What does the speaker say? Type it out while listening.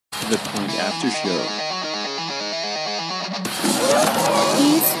The Point After Show.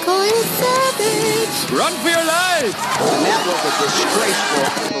 He's going savage. Run for your lives! And that was a disgraceful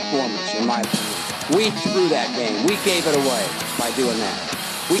performance, in my opinion. We threw that game. We gave it away by doing that.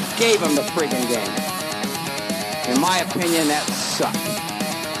 We gave them the friggin' game. In my opinion, that sucked.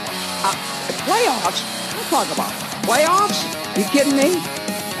 Playoffs? Don't talk about playoffs. You kidding me?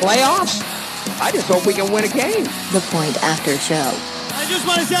 Playoffs? I just hope we can win a game. The Point After Show. I just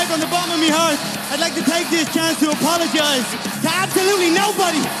want to say from the bottom of my heart, I'd like to take this chance to apologize to absolutely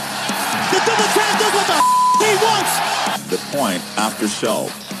nobody. The double champ does what the he wants. The Point After Show.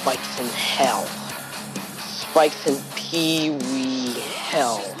 Spikes in hell. Spikes in pee-wee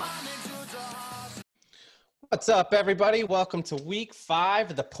hell. What's up, everybody? Welcome to Week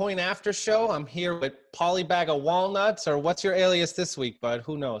 5 of the Point After Show. I'm here with Paulie Bag of Walnuts, or what's your alias this week, bud?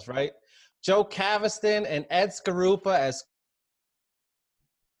 Who knows, right? Joe Caviston and Ed Skarupa as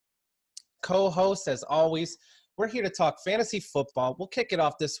co-hosts, as always. We're here to talk fantasy football. We'll kick it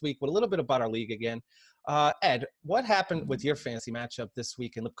off this week with a little bit about our league again. Ed, what happened with your fantasy matchup this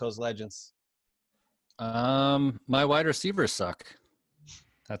week in Lipko's Legends? My wide receivers suck.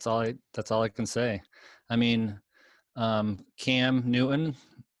 That's all I can say. I mean, Cam Newton,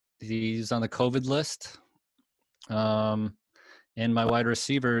 he's on the COVID list. And my wide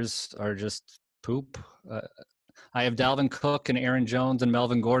receivers are just poop. I have Dalvin Cook and Aaron Jones and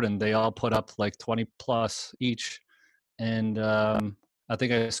Melvin Gordon. They all put up like 20 plus each. And I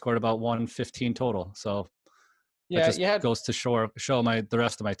think I scored about 115 total. So Yeah, that just goes to show the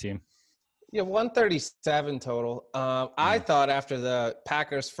rest of my team. Yeah, 137 total. I thought after the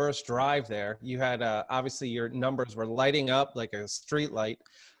Packers' first drive there, you had obviously your numbers were lighting up like a street light.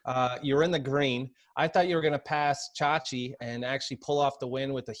 You were in the green. I thought you were going to pass Chachi and actually pull off the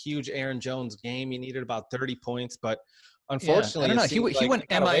win with a huge Aaron Jones game. You needed about 30 points, but unfortunately, I don't know. He went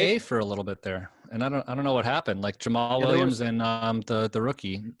MIA for a little bit there, and I don't know what happened. Like Jamal Williams and the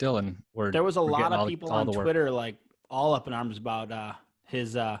rookie Dylan were. There was a lot of people on Twitter Twitter like all up in arms about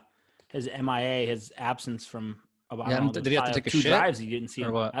his MIA, his absence from about did he have to take a two shit? drives. He didn't see Or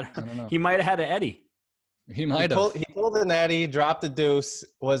him. what? I don't know. He might have had an Eddie. He might have. He pulled an Eddie, dropped the deuce,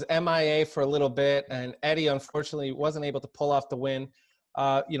 was MIA for a little bit, and Eddie unfortunately wasn't able to pull off the win.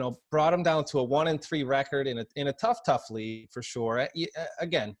 Brought him down to a 1-3 record in a tough league for sure.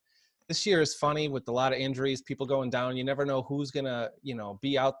 Again, this year is funny with a lot of injuries, people going down. You never know who's gonna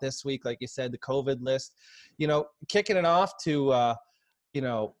be out this week. Like you said, the COVID list. Kicking it off to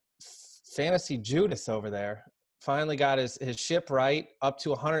Fantasy Judas over there. Finally got his ship right, up to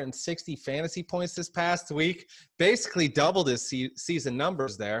 160 fantasy points this past week. Basically doubled his season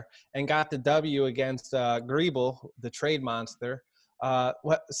numbers there and got the W against Griebel, the trade monster.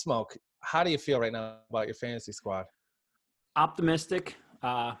 Smoke, how do you feel right now about your fantasy squad? Optimistic.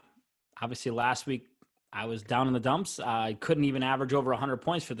 Obviously, last week I was down in the dumps. I couldn't even average over 100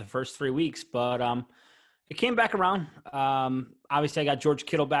 points for the first 3 weeks, but it came back around. Obviously, I got George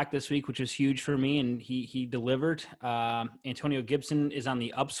Kittle back this week, which was huge for me, and he delivered. Antonio Gibson is on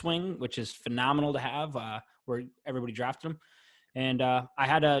the upswing, which is phenomenal to have, where everybody drafted him. And I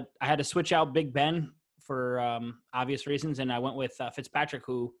had to switch out Big Ben for obvious reasons, and I went with Fitzpatrick,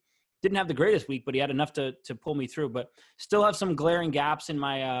 who didn't have the greatest week, but he had enough to pull me through. But still have some glaring gaps in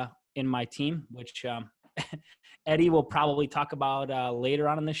my team, which Eddie will probably talk about later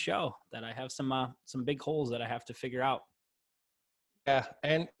on in this show. That I have some big holes that I have to figure out. Yeah,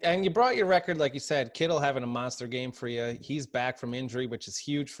 and you brought your record, like you said, Kittle having a monster game for you. He's back from injury, which is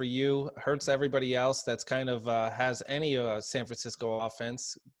huge for you. Hurts everybody else that's kind of has any San Francisco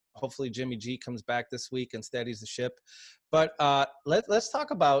offense. Hopefully Jimmy G comes back this week and steadies the ship. But let's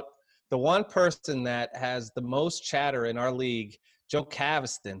talk about the one person that has the most chatter in our league, Joe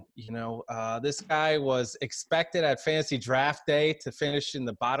Caviston. This guy was expected at fantasy draft day to finish in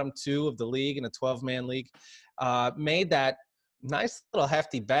the bottom 2 of the league in a 12-man league. Made that nice little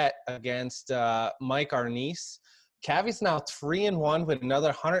hefty bet against Mike Arnice. Cavi's now 3-1 with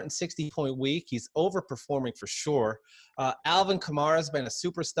another 160-point week. He's overperforming for sure. Alvin Kamara's been a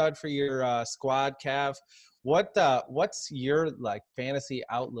super stud for your squad, Cav. What's your fantasy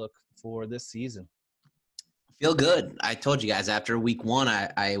outlook for this season? Feel good. I told you guys after week 1,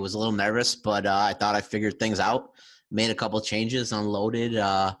 I was a little nervous, but I thought I figured things out. Made a couple changes, unloaded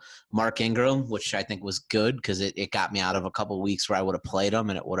Mark Ingram, which I think was good because it got me out of a couple weeks where I would have played him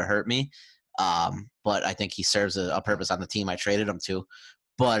and it would have hurt me. But I think he serves a purpose on the team I traded him to.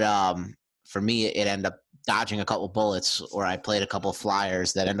 But for me, it ended up dodging a couple bullets, or I played a couple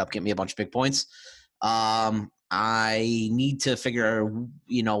flyers that end up getting me a bunch of big points. I need to figure,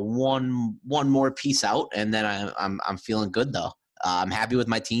 one more piece out, and then I'm feeling good though. I'm happy with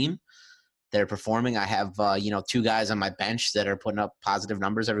my team. They're performing. I have, 2 guys on my bench that are putting up positive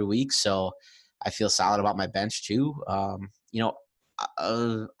numbers every week. So I feel solid about my bench too.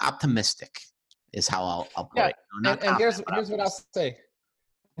 Optimistic is how I'll put it. And here's what I'll say.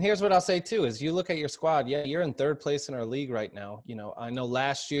 Here's what I'll say too, is you look at your squad. Yeah, you're in 3rd place in our league right now. I know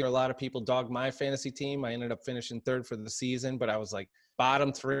last year a lot of people dogged my fantasy team. I ended up finishing 3rd for the season, but I was like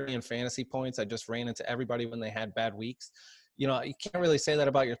bottom 3 in fantasy points. I just ran into everybody when they had bad weeks. You can't really say that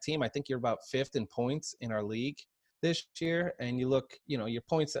about your team. I think you're about 5th in points in our league this year. And you look, your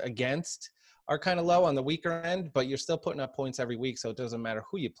points against are kind of low on the weaker end, but you're still putting up points every week. So it doesn't matter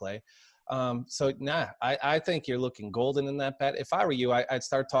who you play. I think you're looking golden in that bet. If I were you, I'd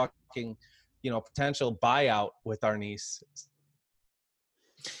start talking, potential buyout with Arnice.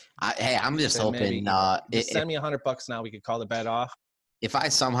 I'm just hoping. Send me $100 now. We could call the bet off. If I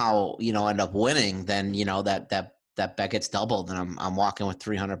somehow, end up winning, then that bet gets doubled, and I'm walking with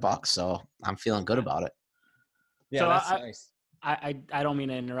 $300. So I'm feeling good about it. Yeah, so that's nice. I don't mean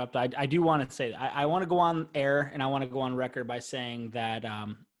to interrupt. I do want to say I want to go on air and I want to go on record by saying that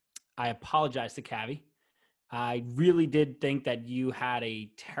I apologize to Cavi. I really did think that you had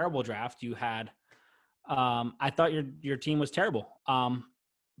a terrible draft. You had I thought your team was terrible.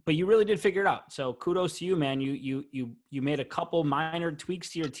 But you really did figure it out. So kudos to you, man. You made a couple minor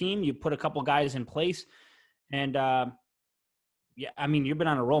tweaks to your team. You put a couple guys in place. And you've been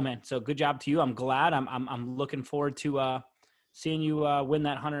on a roll, man. So good job to you. I'm glad. I'm looking forward to seeing you win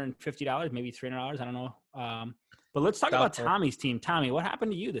that $150, maybe $300. I don't know. But let's talk about Tommy's team. Tommy, what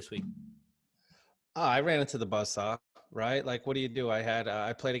happened to you this week? I ran into the buzzsaw, right? Like, what do?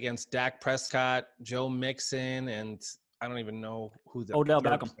 I played against Dak Prescott, Joe Mixon, and I don't even know who the Odell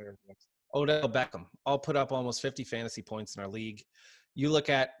Beckham. Odell Beckham. All put up almost 50 fantasy points in our league. You look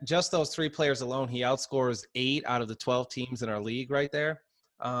at just those 3 players alone, he outscores 8 out of the 12 teams in our league right there.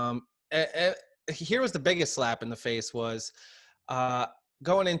 Here was the biggest slap in the face was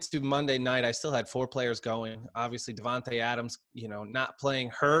going into Monday night, I still had 4 players going. Obviously, Devontae Adams, not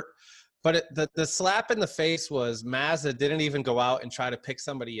playing hurt. But the slap in the face was Mazda didn't even go out and try to pick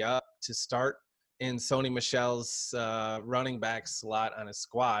somebody up to start in Sony Michel's running back slot on his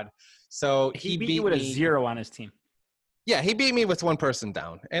squad. So he beat you with a 0 on his team. Yeah, he beat me with 1 person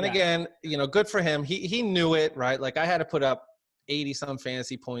down. And again, good for him. He knew it, right? Like I had to put up 80-some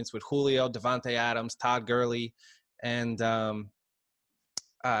fantasy points with Julio, Devontae Adams, Todd Gurley, and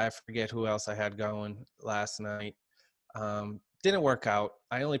I forget who else I had going last night. Didn't work out.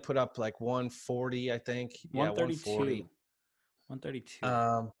 I only put up like 140, I think. 132. 132.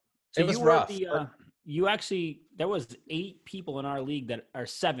 So it was you rough. You actually, there was 8 people in our league that are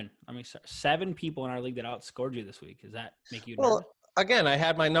 7. 7 people in our league that outscored you this week. Does that make you nervous? Again, I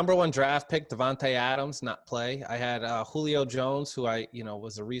had my number 1 draft pick, Devontae Adams, not play. I had Julio Jones, who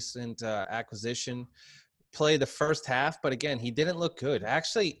was a recent acquisition, play the first half, but again, he didn't look good.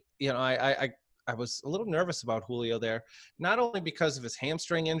 Actually, I was a little nervous about Julio there, not only because of his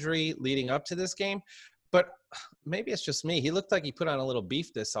hamstring injury leading up to this game, but maybe it's just me. He looked like he put on a little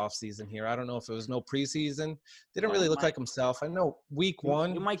beef this offseason here. I don't know if it was no preseason. Didn't really look like himself. I know week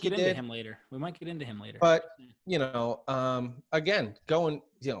 1. We might get into him later. But, again, going,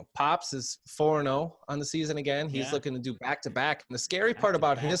 Pops is 4-0 on the season again. He's looking to do back-to-back. And the scary part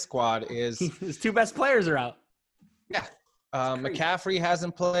about his squad is his 2 best players are out. Yeah. McCaffrey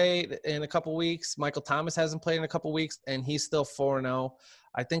hasn't played in a couple weeks. Michael Thomas hasn't played in a couple weeks, and he's still 4-0.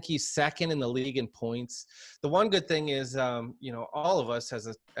 I think he's 2nd in the league in points. The one good thing is, all of us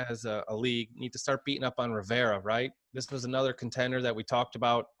as a league need to start beating up on Rivera, right? This was another contender that we talked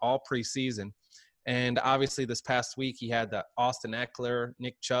about all preseason. And obviously this past week he had the Austin Eckler,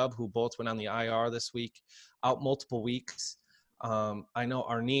 Nick Chubb, who both went on the IR this week, out multiple weeks. I know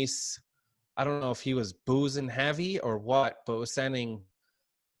Arnice, I don't know if he was boozing heavy or what, but was sending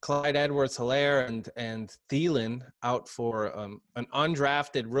Clyde Edwards-Helaire and Thielen out for an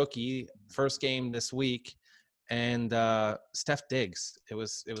undrafted rookie first game this week, and Steph Diggs. It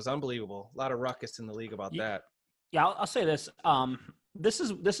was unbelievable. A lot of ruckus in the league about that. Yeah, I'll say this. This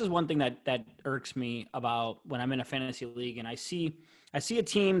is one thing that irks me about when I'm in a fantasy league and I see a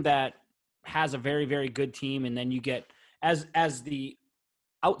team that has a very, very good team, and then you get as the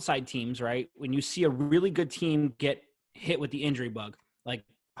outside teams, right? When you see a really good team get hit with the injury bug, like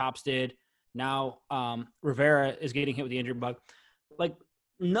Pops did. Now Rivera is getting hit with the injury bug. Like,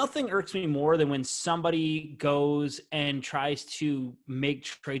 nothing irks me more than when somebody goes and tries to make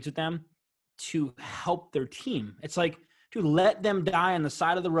trades with them to help their team. It's like, to let them die on the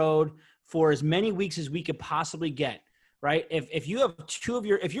side of the road for as many weeks as we could possibly get, right? If you have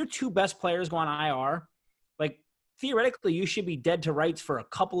if your 2 best players go on IR, like, theoretically you should be dead to rights for a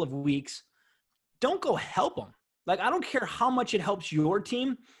couple of weeks. Don't go help them. Like, I don't care how much it helps your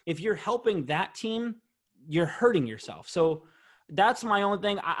team. If you're helping that team, you're hurting yourself. So that's my only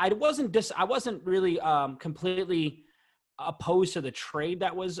thing. I wasn't really completely opposed to the trade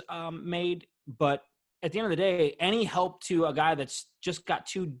that was made, but at the end of the day, any help to a guy that's just got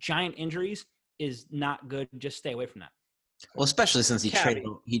 2 giant injuries is not good. Just stay away from that. Well, especially since he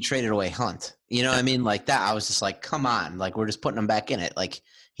traded away Hunt. You know what I mean? Like that, I was just like, come on. Like, we're just putting him back in it. Like,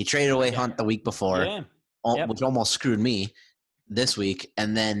 he traded away Hunt the week before, which almost screwed me this week.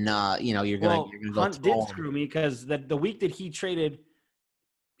 And then, you're going to go Hunt did screw me because the week that he traded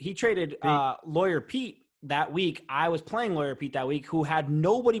Lawyer Pete that week. I was playing Lawyer Pete that week, who had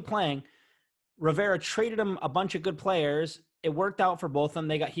nobody playing. Rivera traded him a bunch of good players. It worked out for both of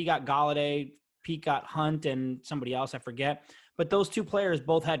them. He got Galladay, Pete got Hunt, and somebody else, I forget. But those 2 players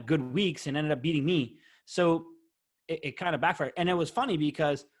both had good weeks and ended up beating me. So it kind of backfired. And it was funny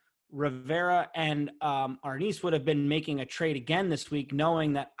because Rivera and Arnice would have been making a trade again this week,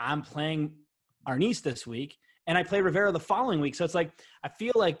 knowing that I'm playing Arnice this week. And I play Rivera the following week. So it's like, I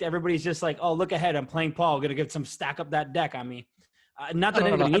feel like everybody's just like, oh, look ahead. I'm playing Paul. Going to get some stack up that deck on me. Not that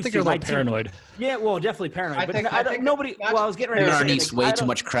anybody needs to. I think you're a little paranoid. Yeah, well, definitely paranoid. I was getting ready to say, way too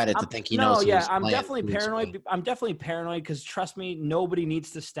much credit to think he knows. I'm definitely paranoid. I'm definitely paranoid because trust me, nobody needs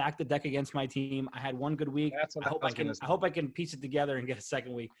to stack the deck against my team. I had one good week. I hope I can piece it together and get a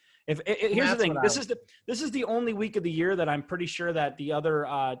second week. Here's the thing. This is the only week of the year that I'm pretty sure that the other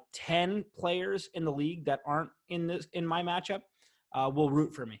 10 players in the league that aren't in my matchup will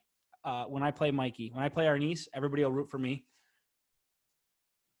root for me. When I play Mikey, when I play Arnice, everybody will root for me.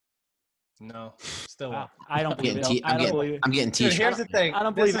 No, still. I don't believe it. I'm getting t-shirts. Here's the thing. I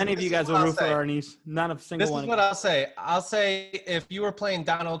don't believe any of you guys will root for Arnice. Not a single one. This is what I'll say. I'll say if you were playing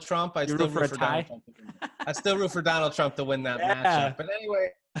Donald Trump, I'd still root for Donald Trump. I'd still root for Donald Trump to win that matchup. But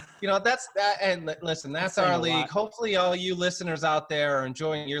anyway, that's that. And listen, that's our league. Hopefully, all you listeners out there are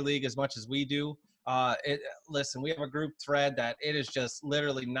enjoying your league as much as we do. Listen, we have a group thread that it is just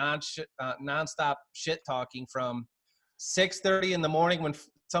literally nonstop shit talking from 6:30 in the morning when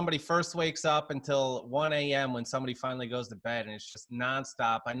somebody first wakes up until 1 a.m. when somebody finally goes to bed, and it's just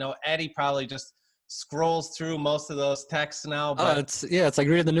nonstop. I know Eddie probably just scrolls through most of those texts now. But it's like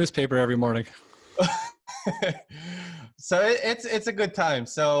reading the newspaper every morning. So it's a good time.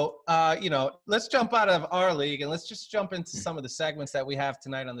 So, let's jump out of our league and let's just jump into some of the segments that we have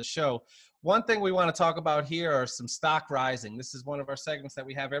tonight on the show. One thing we want to talk about here are some stock rising. This is one of our segments that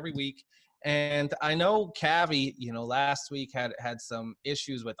we have every week. And I know Cavi, last week had some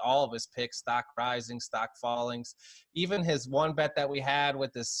issues with all of his picks, stock rising, stock fallings. Even his one bet that we had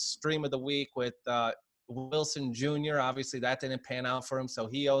with this stream of the week with Wilson Jr., obviously that didn't pan out for him, so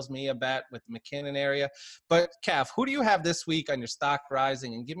he owes me a bet with the McKinnon area. But, Cav, who do you have this week on your stock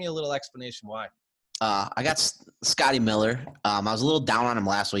rising? And give me a little explanation why. I got Scotty Miller. I was a little down on him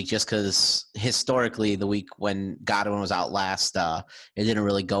last week just because historically the week when Godwin was out last, it didn't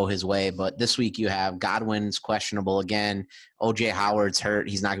really go his way. But this week you have Godwin's questionable again. O.J. Howard's hurt.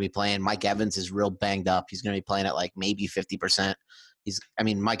 He's not going to be playing. Mike Evans is real banged up. He's going to be playing at like maybe 50%.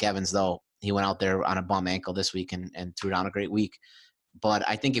 Mike Evans, though, he went out there on a bum ankle this week and threw down a great week. But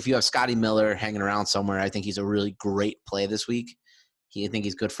I think if you have Scotty Miller hanging around somewhere, I think he's a really great play this week. I think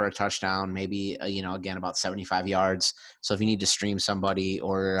he's good for a touchdown, maybe, again, about 75 yards. So if you need to stream somebody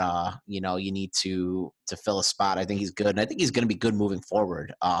or, you need to fill a spot, I think he's good. And I think he's going to be good moving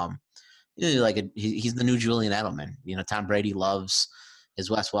forward. He's the new Julian Edelman. Tom Brady loves his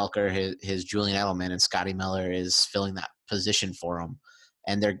Wes Welker, his Julian Edelman, and Scotty Miller is filling that position for him.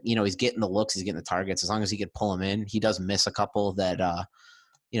 And he's getting the looks, he's getting the targets. As long as he could pull them in, he does miss a couple that,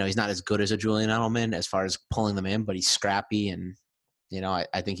 he's not as good as a Julian Edelman as far as pulling them in, but he's scrappy and,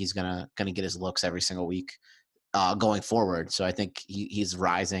 I think he's gonna get his looks every single week going forward. So I think he's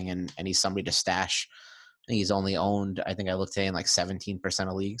rising and he's somebody to stash. I think he's only owned, I think I looked today, in like 17%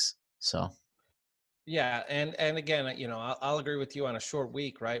 of leagues. So yeah, and again, I'll agree with you on a short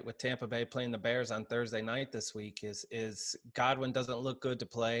week, right? With Tampa Bay playing the Bears on Thursday night this week, is Godwin doesn't look good to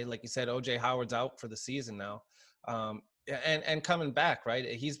play. Like you said, O.J. Howard's out for the season now, and coming back, right?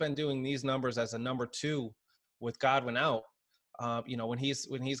 He's been doing these numbers as a number 2 with Godwin out. When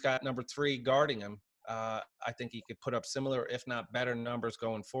he's got number 3 guarding him, I think he could put up similar, if not better, numbers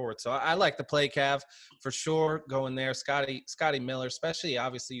going forward. So I like the play, Cav, for sure, going there. Scotty Miller, especially,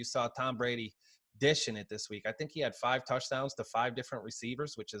 obviously, you saw Tom Brady dishing it this week. I think he had 5 touchdowns to 5 different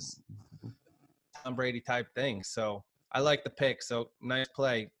receivers, which is Tom Brady type thing. So I like the pick. So nice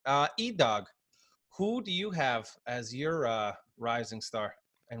play. E-Dog, who do you have as your rising star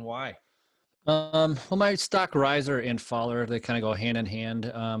and why? Well, my stock riser and faller, they kind of go hand in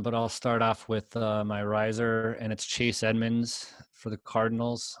hand. But I'll start off with my riser, and it's Chase Edmonds for the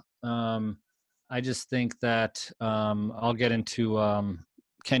Cardinals. I just think that I'll get into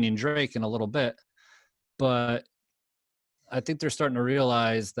Kenyon Drake in a little bit, but I think they're starting to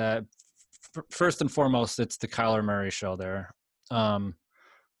realize that first and foremost, it's the Kyler Murray show there.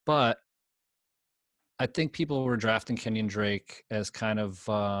 But I think people were drafting Kenyon Drake as kind of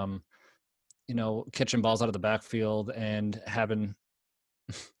catching balls out of the backfield and having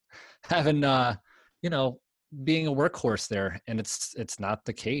being a workhorse there, and it's not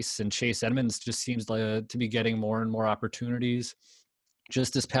the case. And Chase Edmonds just seems to be getting more and more opportunities.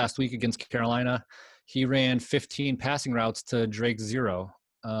 Just this past week against Carolina, he ran 15 passing routes to Drake's 0,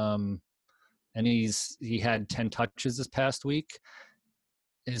 and he had 10 touches this past week.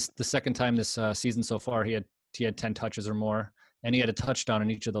 Is the second time this season so far he had 10 touches or more. And he had a touchdown in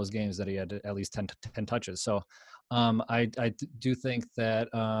each of those games that he had at least 10 touches. So I do think that,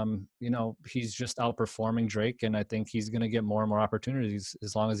 he's just outperforming Drake. And I think he's going to get more and more opportunities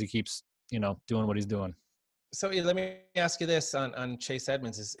as long as he keeps, doing what he's doing. So let me ask you this on Chase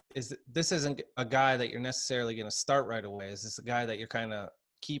Edmonds. Is this isn't a guy that you're necessarily going to start right away? Is this a guy that you're kind of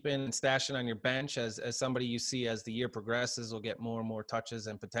keeping and stashing on your bench as somebody you see as the year progresses will get more and more touches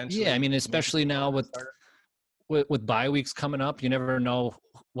and potentially? Yeah, I mean, especially now with bye weeks coming up, you never know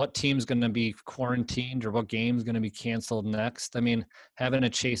what team's going to be quarantined or what game's going to be canceled next. I mean, having a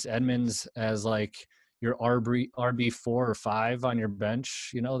Chase Edmonds as like your RB 4 or 5 on your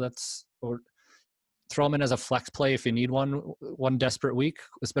bench, or throw him in as a flex play if you need one desperate week,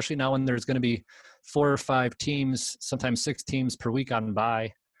 especially now when there's going to be 4 or 5 teams, sometimes 6 teams per week on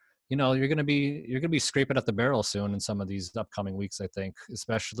bye. You're going to be scraping at the barrel soon in some of these upcoming weeks, I think,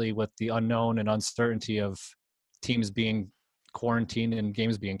 especially with the unknown and uncertainty of teams being quarantined and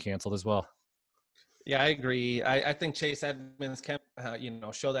games being canceled as well. Yeah, I agree. I think Chase Edmonds can,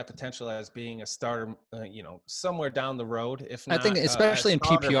 show that potential as being a starter, somewhere down the road. If not, I think especially in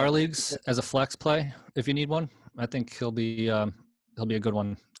PPR leagues as a flex play, if you need one, I think he'll be a good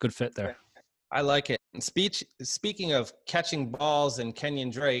one, good fit there. I like it. And speaking of catching balls and Kenyon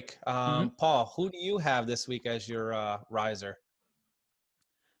Drake, Paul, who do you have this week as your riser?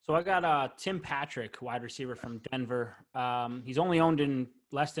 So I got Tim Patrick, wide receiver from Denver. He's only owned in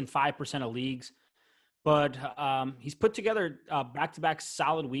less than 5% of leagues, but he's put together back-to-back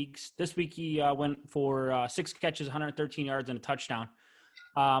solid weeks. This week he went for 6 catches, 113 yards, and a touchdown.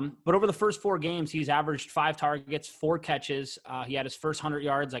 But over the first 4 games, he's averaged 5 targets, 4 catches. He had his first 100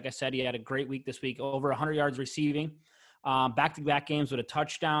 yards. Like I said, he had a great week this week, over 100 yards receiving, back-to-back games with a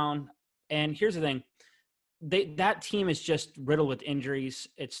touchdown. And here's the thing. That team is just riddled with injuries.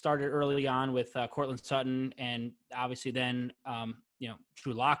 It started early on with Cortland Sutton, and obviously then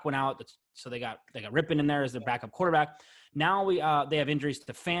Drew Lock went out, so they got Rippon in there as their backup quarterback. Now they have injuries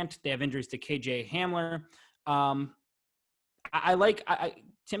to Fant, they have injuries to KJ Hamler.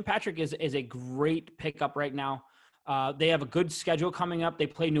 Tim Patrick is a great pickup right now. They have a good schedule coming up. They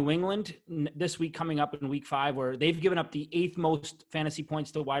play New England this week coming up in week 5, where they've given up the 8th most fantasy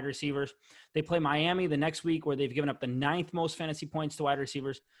points to wide receivers. They play Miami the next week, where they've given up the 9th most fantasy points to wide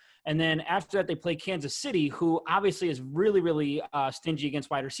receivers. And then after that, they play Kansas City, who obviously is really, really stingy against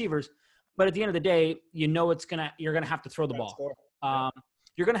wide receivers. But at the end of the day, you're going to have to throw the ball.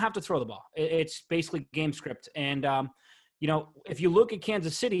 You're going to have to throw the ball. It's basically game script. And, if you look at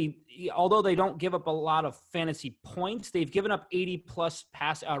Kansas City, although they don't give up a lot of fantasy points, they've given up 80-plus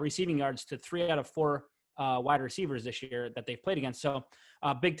receiving yards to 3 out of 4 wide receivers this year that they've played against. So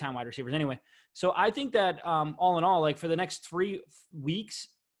big-time wide receivers anyway. So I think that all in all, like for the next 3 weeks,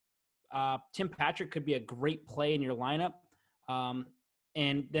 Tim Patrick could be a great play in your lineup.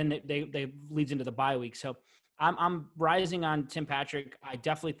 And then they leads into the bye week. So I'm rising on Tim Patrick. I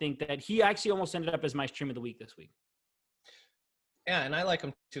definitely think that he actually almost ended up as my stream of the week this week. Yeah, and I like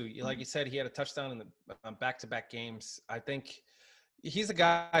him too. Like you said, he had a touchdown in the back-to-back games. I think he's a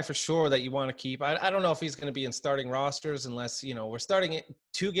guy for sure that you want to keep. I don't know if he's going to be in starting rosters unless, we're starting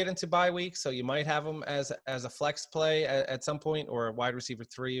to get into bye week. So you might have him as a flex play at some point, or a wide receiver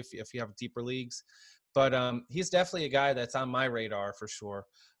 3 if you have deeper leagues. But he's definitely a guy that's on my radar for sure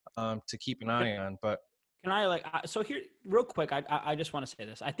to keep an eye on. But can I so here real quick, I just want to say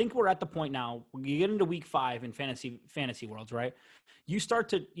this. I think we're at the point now when you get into week 5 in fantasy worlds, right? You start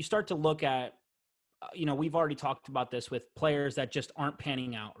to look at, we've already talked about this with players that just aren't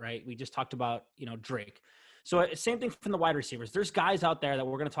panning out, right? We just talked about, Drake. So same thing from the wide receivers. There's guys out there that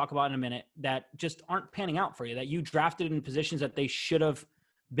we're going to talk about in a minute that just aren't panning out for you, that you drafted in positions that they should have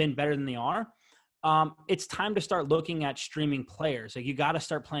been better than they are. it's time to start looking at streaming players. Like, you got to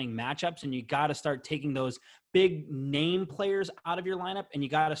start playing matchups, and you got to start taking those big name players out of your lineup, and you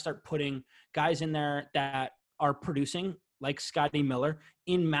got to start putting guys in there that are producing, like Scotty Miller,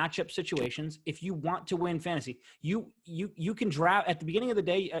 in matchup situations. If you want to win fantasy, you can draft at the beginning of the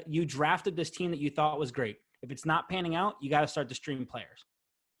day. You drafted this team that you thought was great. If it's not panning out, you got to start to stream players.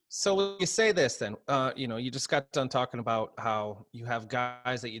 So when you say this, then, you just got done talking about how you have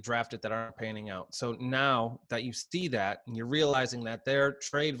guys that you drafted that aren't panning out. So now that you see that and you're realizing that their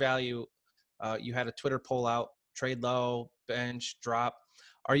trade value, you had a Twitter poll out, trade low, bench, drop.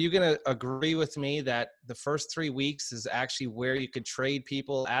 Are you going to agree with me that the first 3 weeks is actually where you could trade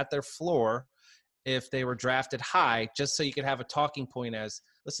people at their floor if they were drafted high, just so you could have a talking point as,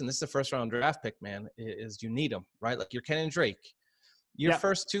 listen, this is a first round draft pick, man, is you need them, right? Like you're Kenyon Drake. Your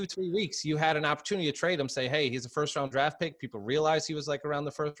first 2-3 weeks, you had an opportunity to trade him, say, hey, he's a first-round draft pick. People realize he was like around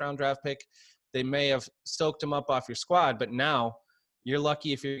the first-round draft pick. They may have stoked him up off your squad, but now you're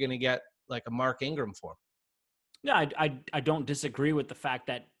lucky if you're going to get like a Mark Ingram for him. Yeah, I don't disagree with the fact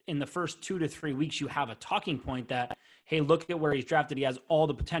that in the first 2 to 3 weeks, you have a talking point that, hey, look at where he's drafted. He has all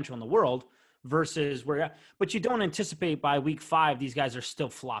the potential in the world versus but you don't anticipate by week 5, these guys are still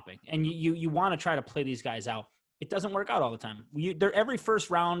flopping. And you want to try to play these guys out. It doesn't work out all the time. They're every first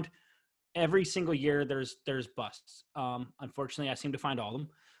round, every single year, there's busts. Unfortunately, I seem to find all of them.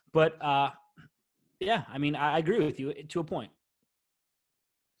 But, yeah, I mean, I agree with you to a point.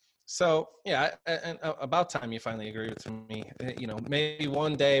 So, yeah, and about time you finally agree with me. Maybe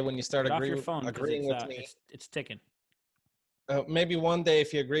one day when you start agreeing with me. It's ticking. Maybe one day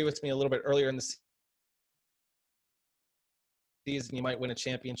if you agree with me a little bit earlier in the season, you might win a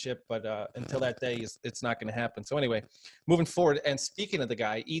championship, but until that day, it's not going to happen. So anyway, moving forward, and speaking of the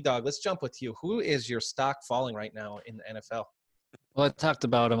guy, E-Dog, let's jump with you. Who is your stock falling right now in the NFL? Well, I talked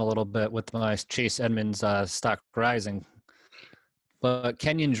about him a little bit with my Chase Edmonds stock rising. But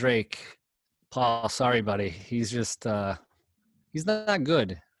Kenyon Drake, Paul, sorry, buddy. He's just he's not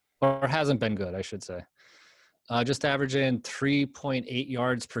good, or hasn't been good, I should say. Just averaging 3.8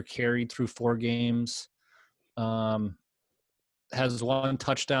 yards per carry through 4 games. Has 1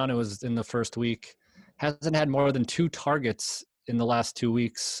 touchdown. It was in the first week. Hasn't had more than 2 targets in the last 2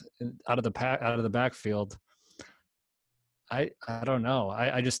 weeks out of the backfield. I don't know.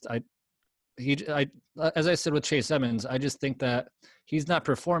 As I said with Chase Edmonds, I just think that he's not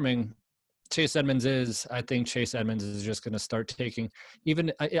performing. Chase Edmonds is. I think Chase Edmonds is just going to start taking.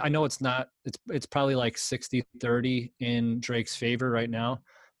 Even I know it's not. It's probably like 60-30 in Drake's favor right now.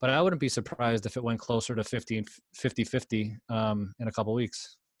 But I wouldn't be surprised if it went closer to 50-50 in a couple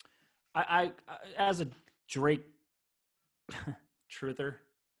weeks. I as a Drake truther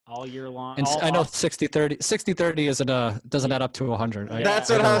all year long. And I know 60-30 doesn't add up to 100.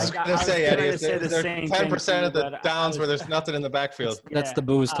 That's what I was going to say, Eddie. There's 10% of the downs where there's nothing in the backfield. That's the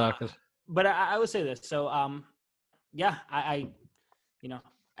booze talking. But I would say this. So, yeah, I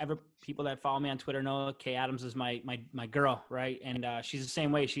people that follow me on Twitter know Kay Adams is my girl, right? And she's the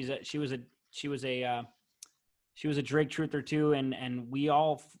same way. She was a Drake truther too, and we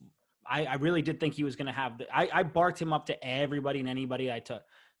all. I really did think he was going to have I barked him up to everybody and anybody I took.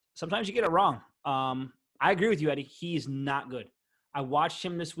 Sometimes you get it wrong. I agree with you, Eddie. He's not good. I watched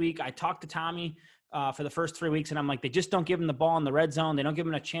him this week. I talked to Tommy for the first 3 weeks, and I'm like, they just don't give him the ball in the red zone. They don't give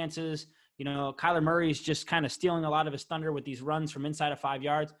him the chances. Kyler Murray's just kind of stealing a lot of his thunder with these runs from inside of 5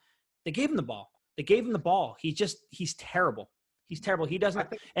 yards. They gave him the ball. He's terrible. He's terrible. He doesn't.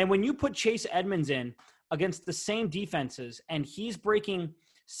 And when you put Chase Edmonds in against the same defenses and he's breaking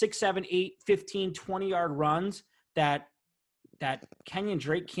 6, 7, 8, 15, 20-yard runs that Kenyon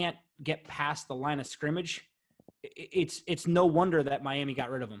Drake can't get past the line of scrimmage, it's no wonder that Miami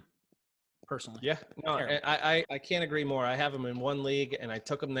got rid of him. Personally. Yeah, no, I can't agree more. I have him in one league, and I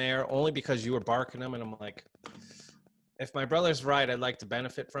took him there only because you were barking him, and I'm like, if my brother's right, I'd like to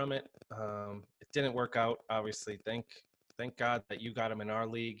benefit from it. It didn't work out, obviously. Thank God that you got him in our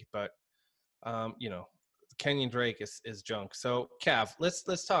league, but Kenyon Drake is junk. So, Cav,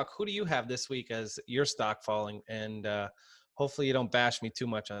 let's talk. Who do you have this week as your stock falling? And hopefully you don't bash me too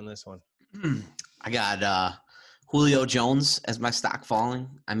much on this one. I got Julio Jones as my stock falling.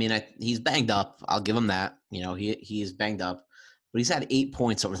 I mean, he's banged up. I'll give him that. He is banged up. But he's had 8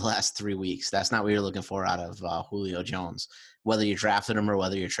 points over the last 3 weeks. That's not what you're looking for out of Julio Jones. Whether you drafted him or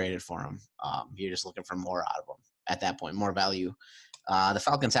whether you're traded for him, you're just looking for more out of him at that point, more value. The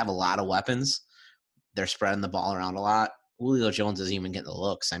Falcons have a lot of weapons. They're spreading the ball around a lot. Julio Jones isn't even getting the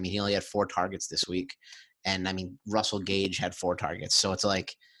looks. I mean, he only had 4 targets this week. And, I mean, Russell Gage had 4 targets. So it's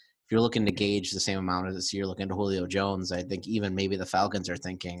like, if you're looking to gauge the same amount as you're looking to Julio Jones, I think even maybe the Falcons are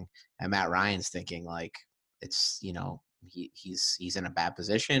thinking, and Matt Ryan's thinking, like, it's, he's in a bad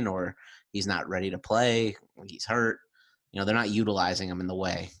position, or he's not ready to play, he's hurt. They're not utilizing him in the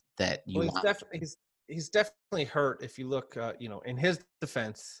way that you want. He's definitely hurt. If you look, in his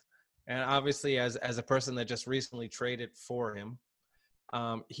defense, and obviously as a person that just recently traded for him,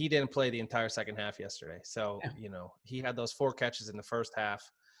 he didn't play the entire second half yesterday. So, he had those 4 catches in the first half.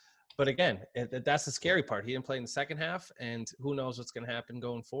 But again, that's the scary part. He didn't play in the second half, and who knows what's going to happen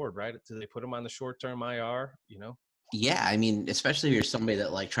going forward, right? Do they put him on the short-term IR, Yeah, I mean, especially if you're somebody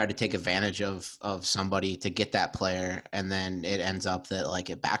that like tried to take advantage of somebody to get that player, and then it ends up that like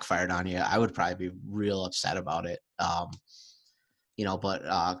it backfired on you. I would probably be real upset about it. But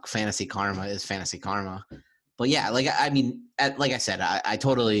fantasy karma is fantasy karma. But yeah, like I said, I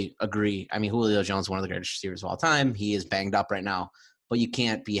totally agree. I mean, Julio Jones is one of the greatest receivers of all time. He is banged up right now, but you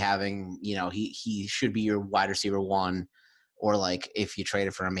can't be having, he should be your wide receiver 1. Or like if you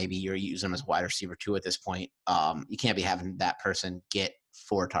traded for him, maybe you're using him as wide receiver 2 at this point. You can't be having that person get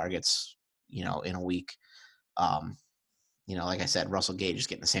 4 targets, in a week. Like I said, Russell Gage is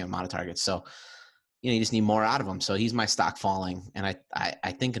getting the same amount of targets. So, you just need more out of him. So he's my stock falling. And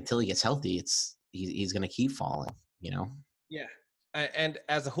I think until he gets healthy, he's going to keep falling, Yeah. And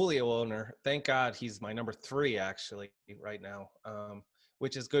as a Julio owner, thank God he's my number 3 actually right now.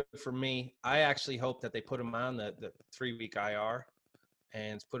 Which is good for me. I actually hope that they put him on the 3-week IR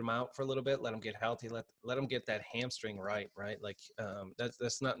and put him out for a little bit, let him get healthy, let him get that hamstring right? Like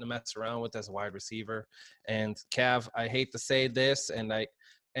that's nothing to mess around with as a wide receiver. And Cav, I hate to say this, and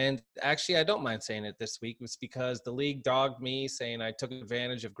actually I don't mind saying it this week. It's because the league dogged me saying I took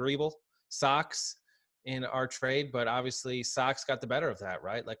advantage of Greeble Sox in our trade, but obviously Sox got the better of that,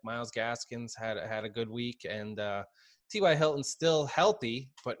 right? Like Myles Gaskins had a good week, and T.Y. Hilton's still healthy,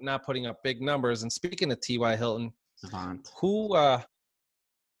 but not putting up big numbers. And speaking of T.Y. Hilton, Savant.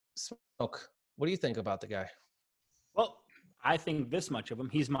 Smoke, what do you think about the guy? Well, I think this much of him.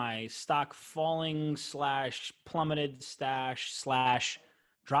 He's my stock falling / plummeted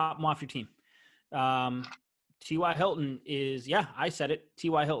 / drop him off your team. T.Y. Hilton is, I said it.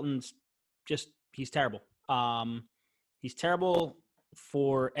 T.Y. Hilton's he's terrible. He's terrible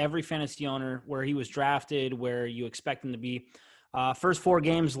for every fantasy owner where he was drafted, where you expect him to be. First 4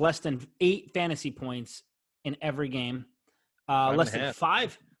 games, less than 8 fantasy points in every game. Less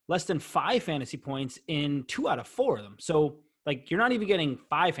than 5 fantasy points in 2 out of 4 of them. So, like, you're not even getting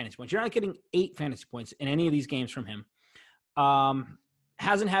 5 fantasy points. You're not getting 8 fantasy points in any of these games from him.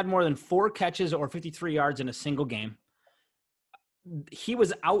 Hasn't had more than 4 catches or 53 yards in a single game. He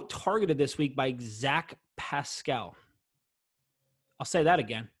was out-targeted this week by Zach Pascal. I'll say that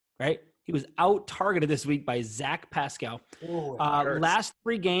again, right? He was out-targeted this week by Zach Pascal. Ooh, last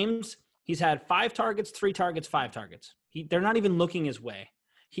 3 games, he's had 5 targets, 3 targets, 5 targets. They're not even looking his way.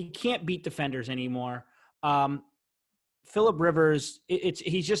 He can't beat defenders anymore. Phillip Rivers,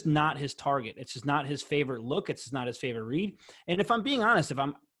 he's just not his target. It's just not his favorite look. It's just not his favorite read. And if I'm being honest,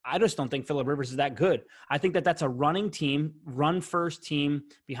 I just don't think Phillip Rivers is that good. I think that's a running team, run-first team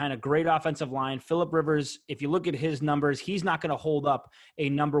behind a great offensive line. Phillip Rivers, if you look at his numbers, he's not going to hold up a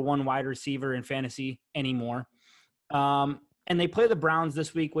number 1 wide receiver in fantasy anymore. And they play the Browns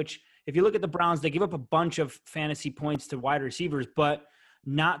this week, which if you look at the Browns, they give up a bunch of fantasy points to wide receivers, but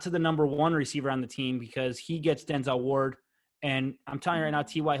not to the number 1 receiver on the team because he gets Denzel Ward. And I'm telling you right now,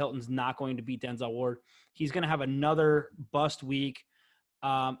 T.Y. Hilton's not going to beat Denzel Ward. He's going to have another bust week.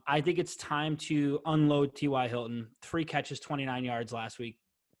 I think it's time to unload T.Y. Hilton. 3 catches, 29 yards last week.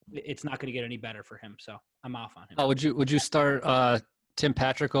 It's not going to get any better for him, so I'm off on him. Oh, would you start Tim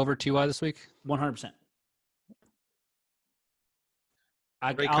Patrick over T.Y. this week? 100%.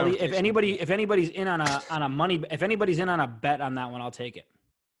 If anybody's in on a bet on that one, I'll take it.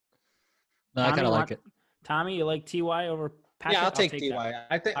 No, I kind of like it. Tommy, you like T.Y. over Patrick? Yeah, I'll take T.Y.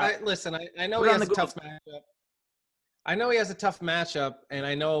 I know he has a tough matchup. I know he has a tough matchup, and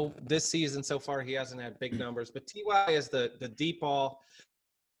I know this season so far he hasn't had big numbers, but T.Y. is the deep ball.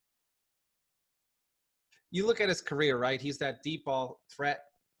 You look at his career, right? He's that deep ball threat.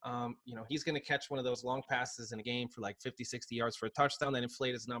 He's going to catch one of those long passes in a game for like 50, 60 yards for a touchdown, then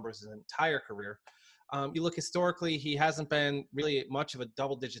inflate his numbers his entire career. You look historically, he hasn't been really much of a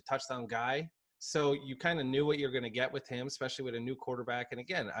double-digit touchdown guy. So you kind of knew what you're going to get with him, especially with a new quarterback. And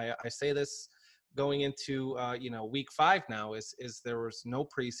again, I say this going into week 5 now is there was no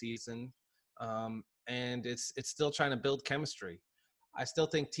preseason, and it's still trying to build chemistry. I still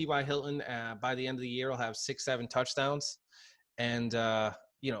think T.Y. Hilton by the end of the year will have 6-7 touchdowns, and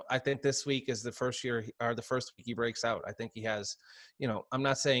I think this week is the first week he breaks out. I think he has, I'm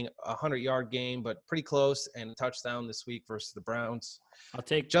not saying 100-yard game, but pretty close, and a touchdown this week versus the Browns. I'll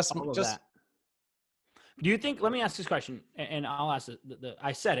take all of that. Do you think? Let me ask this question, and I'll ask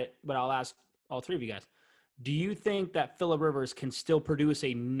I said it, but I'll ask all three of you guys. Do you think that Phillip Rivers can still produce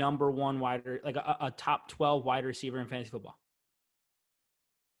a number one a top 12 wide receiver in fantasy football?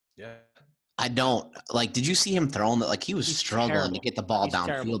 Yeah. I don't. Did you see him throwing that? He was struggling to get the ball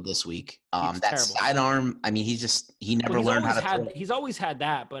downfield this week. That sidearm, he never learned how to throw. He's always had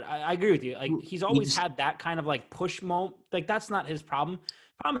that, but I agree with you. He's always had that kind of push moment. That's not his problem.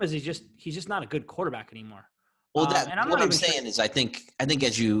 Problem is he's just not a good quarterback anymore. Well, what I'm saying is I think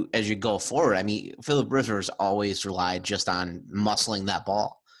as you go forward, Phillip Rivers always relied just on muscling that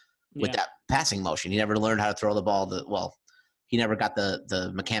ball with that passing motion. He never learned how to throw the ball. He never got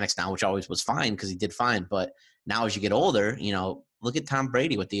the mechanics down, which always was fine because he did fine. But now as you get older, look at Tom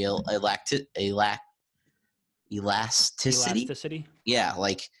Brady with the elasticity. Yeah,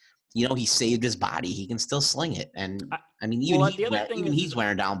 he saved his body. He can still sling it. And he's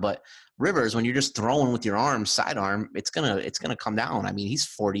wearing down. But Rivers, when you're just throwing with your arm, sidearm, it's gonna come down. He's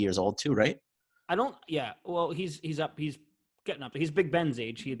 40 years old too, right? Well, he's up. He's getting up. He's Big Ben's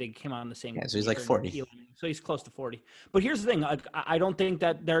age. They came out on the same. Yeah, so he's 40. So he's close to 40. But here's the thing: I don't think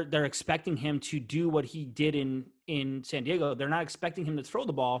that they're expecting him to do what he did in San Diego. They're not expecting him to throw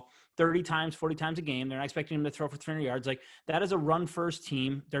the ball 30 times, 40 times a game. They're not expecting him to throw for 300 yards. That is a run-first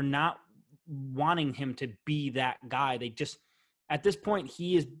team. They're not wanting him to be that guy. They just, at this point,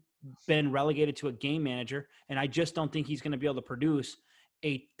 he has been relegated to a game manager, and I just don't think he's going to be able to produce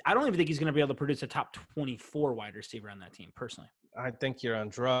I don't even think he's going to be able to produce a top 24 wide receiver on that team, personally. I think you're on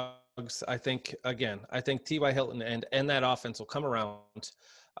drugs. I think T.Y. Hilton and that offense will come around.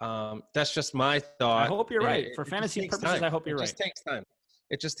 That's just my thought. I hope you're right. For fantasy purposes, I hope you're right.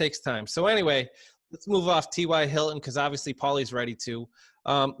 It just takes time. So anyway, let's move off T.Y. Hilton because obviously Paulie's ready to.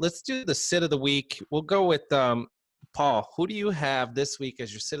 Let's do the sit of the week. We'll go with Paul. Who do you have this week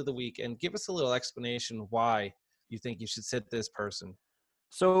as your sit of the week? And give us a little explanation why you think you should sit this person.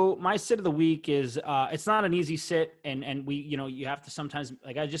 So my sit of the week is it's not an easy sit, and we you have to sometimes,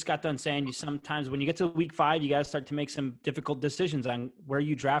 I just got done saying, you sometimes when you get to week 5 you got to start to make some difficult decisions on where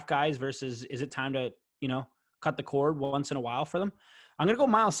you draft guys versus is it time to cut the cord once in a while for them. I'm gonna go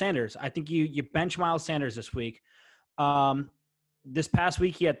Miles Sanders. I think you bench Miles Sanders this week. This past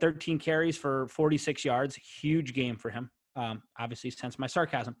week he had 13 carries for 46 yards, huge game for him. Obviously, sense my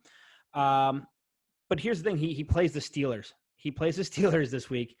sarcasm. But here's the thing: he plays the Steelers. He plays the Steelers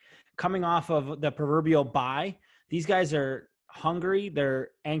this week, coming off of the proverbial bye. These guys are hungry. They're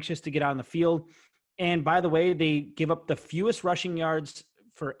anxious to get on the field. And by the way, they give up the fewest rushing yards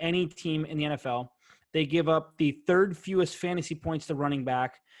for any team in the NFL. They give up the 3rd fewest fantasy points to running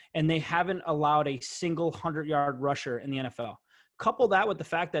back, and they haven't allowed a single 100-yard rusher in the NFL. Couple that with the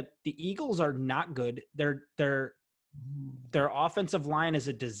fact that the Eagles are not good. Their offensive line is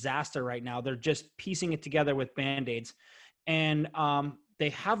a disaster right now. They're just piecing it together with Band-Aids. And they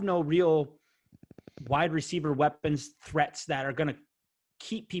have no real wide receiver weapons threats that are going to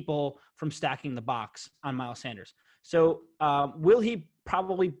keep people from stacking the box on Miles Sanders. So will he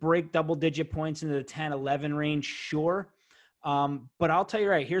probably break double-digit points into the 10, 11 range? Sure. But I'll tell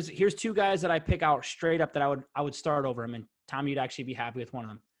you right, here's 2 guys that I pick out straight up that I would start over him. And Tom, you'd actually be happy with one of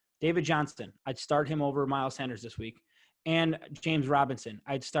them. David Johnston. I'd start him over Miles Sanders this week. And James Robinson.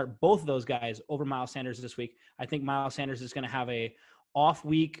 I'd start both of those guys over Miles Sanders this week. I think Miles Sanders is going to have a off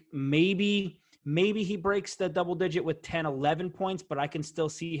week. Maybe he breaks the double digit with 10, 11 points, but I can still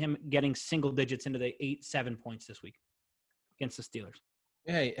see him getting single digits into the 8, 7 points this week against the Steelers.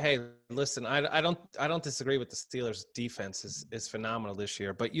 Hey, listen, I don't disagree with the Steelers defense is phenomenal this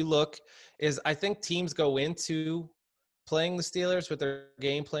year, but I think teams go into playing the Steelers with their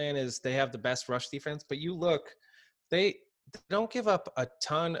game plan is they have the best rush defense, but they don't give up a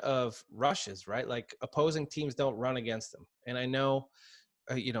ton of rushes, right? Opposing teams don't run against them. And I know,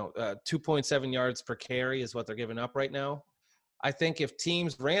 2.7 yards per carry is what they're giving up right now. I think if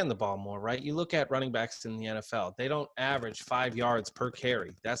teams ran the ball more, right? You look at running backs in the NFL, they don't average 5 yards per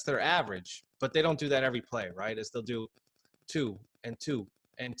carry. That's their average, but they don't do that every play, right? They'll do 2 and 2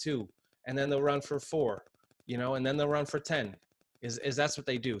 and 2, and then they'll run for 4, and then they'll run for 10. Is that's what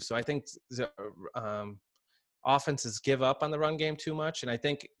they do. So I think offenses give up on the run game too much. And I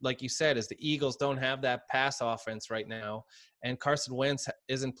think, like you said, is the Eagles don't have that pass offense right now, and Carson Wentz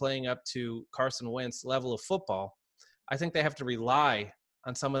isn't playing up to Carson Wentz level of football. I think they have to rely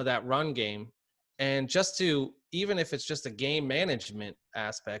on some of that run game, and even if it's just a game management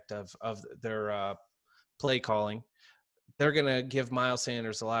aspect of their play calling, they're going to give Miles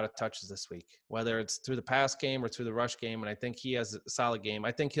Sanders a lot of touches this week, whether it's through the pass game or through the rush game. And I think he has a solid game.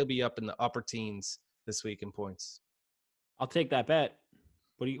 I think he'll be up in the upper teens this week in points. I'll take that bet.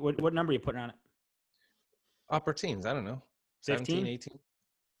 What number are you putting on it? Upper teens. I don't know. 17, 15? 18.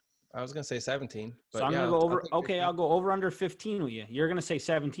 I was going to say 17. But So I'm yeah, gonna go over. I'll Okay, I'll go over under 15 with you. You're gonna say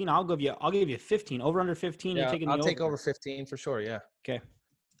 17. I'll give you 15. Over under 15. yeah, You're taking I'll the take over 15 for sure. Yeah. Okay.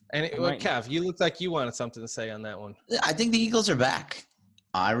 And I'm writing. Kev, you look like you wanted something to say on that one. I think the Eagles are back.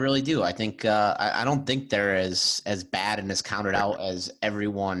 I really do. I think I don't think they're as bad and as counted out as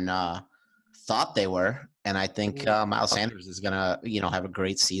everyone thought they were. And I think Miles Sanders is gonna have a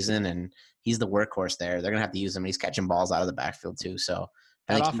great season, and he's the workhorse there. They're gonna have to use him. He's catching balls out of the backfield too. So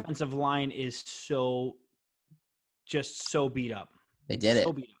That offensive line is so beat up. They did it.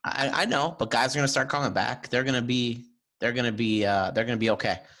 So beat up. I know, but guys are gonna start coming back. They're gonna be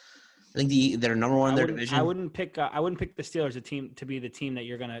okay. I think they're number one in their division. I wouldn't pick the Steelers to be the team that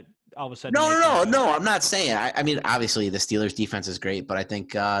you're gonna all of a sudden. No. I'm not saying. I mean, obviously the Steelers defense is great, but I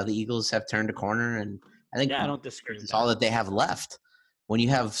think the Eagles have turned a corner, and I think I don't disagree with it's that. all that they have left. When you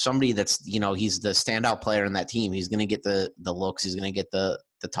have somebody that's he's the standout player in that team, he's gonna get the looks, he's gonna get the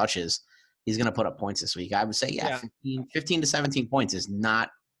touches, he's gonna put up points this week. I would say 15 to 17 points is not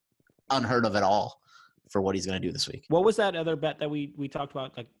unheard of at all for what he's going to do this week. What was that other bet that we talked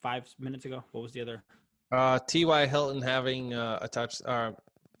about like 5 minutes ago? What was the other? T.Y. Hilton having a touch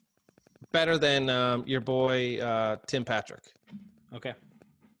better than your boy Tim Patrick. Okay,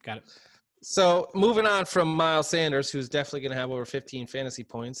 got it. So moving on from Miles Sanders, who's definitely going to have over 15 fantasy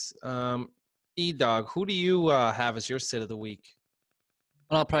points. E-Dog, who do you have as your sit of the week?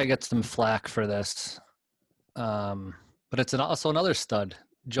 Well, I'll probably get some flack for this. But it's also another stud,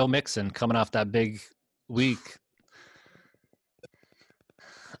 Joe Mixon, coming off that big week.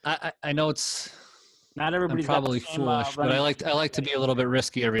 I know it's not everybody's probably got the same, foolish, but I like to be a little bit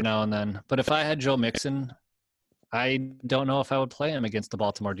risky every now and then. But if I had Joe Mixon, I don't know if I would play him against the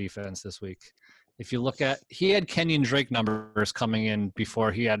Baltimore defense this week. If you look at, he had Kenyon Drake numbers coming in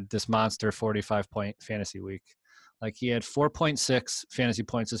before he had this monster 45-point fantasy week. Like he had 4.6 fantasy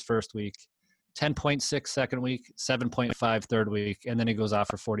points his first week, 10.6 second week, 7.5 third week, and then he goes off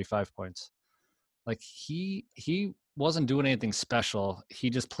for 45 points. Like he wasn't doing anything special. He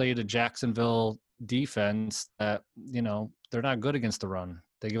just played a Jacksonville defense that, they're not good against the run.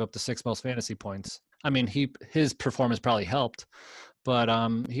 They give up the 6th most fantasy points. I mean, his performance probably helped, but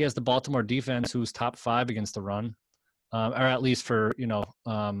he has the Baltimore defense who's top 5 against the run, or at least for,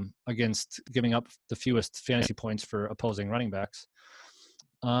 against giving up the fewest fantasy points for opposing running backs.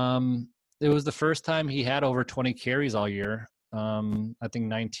 It was the first time he had over 20 carries all year. I think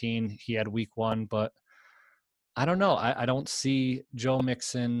 19 he had week 1, but I don't know. I don't see Joe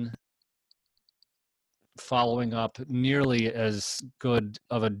Mixon following up nearly as good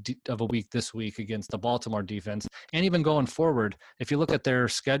of a week this week against the Baltimore defense. And even going forward, if you look at their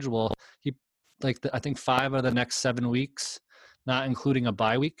schedule, I think 5 of the next 7 weeks, not including a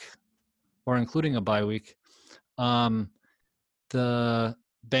bye week or including a bye week, the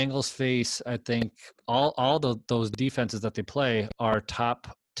Bengals face, I think all those defenses that they play are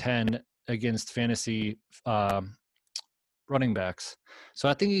top 10 against fantasy running backs. So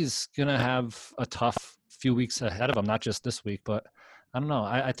I think he's going to have a tough few weeks ahead of him, not just this week, but I don't know.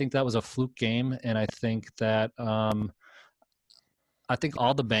 I think that was a fluke game. And I think that I think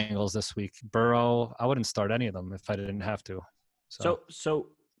all the Bengals this week, Burrow, I wouldn't start any of them if I didn't have to. So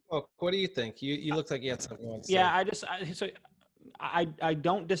well, what do you think? You look like you had something on. Yeah, I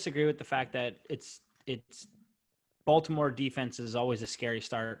don't disagree with the fact that it's Baltimore defense is always a scary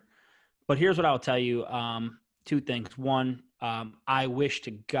start. But here's what I'll tell you. 2 things. One, I wish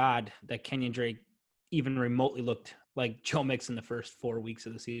to God that Kenyon Drake even remotely looked like Joe Mixon the first 4 weeks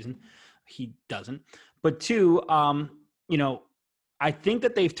of the season. He doesn't. But 2, I think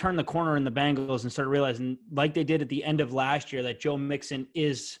that they've turned the corner in the Bengals and started realizing, like they did at the end of last year, that Joe Mixon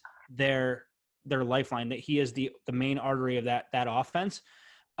is their lifeline, that he is the main artery of that offense.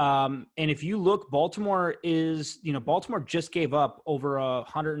 And if you look, Baltimore just gave up over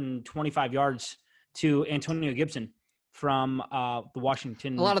 125 yards to Antonio Gibson from the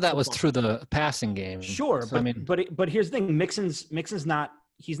Washington. A lot of that was through the passing game. Sure, so, but here's the thing: Mixon's not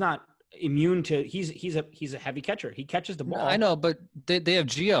immune to. He's a heavy catcher. He catches the ball. I know, but they have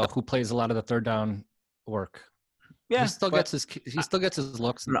Gio who plays a lot of the third down work. Yeah, he still gets his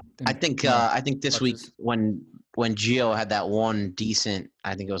looks. I think this week when Gio had that one decent,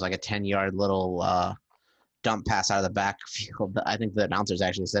 I think it was like a 10-yard little dump pass out of the backfield. I think the announcers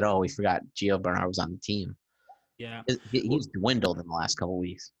actually said, "Oh, we forgot Gio Bernard was on the team." Yeah, he's dwindled in the last couple of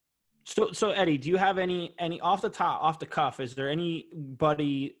weeks. So Eddie, do you have any off the cuff? Is there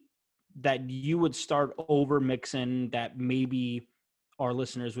anybody that you would start over Mixon that maybe our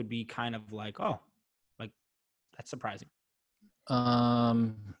listeners would be kind of like, oh, like that's surprising?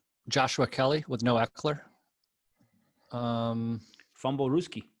 Joshua Kelly with no Eckler. Fumble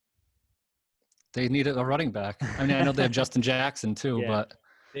Ruski. They need a running back. I mean, I know they have Justin Jackson too, Yeah. but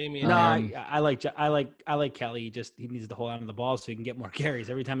Damien. No, I like Kelly. He needs to hold on to the ball so he can get more carries.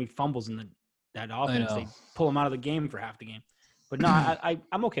 Every time he fumbles in that offense, they pull him out of the game for half the game. But no,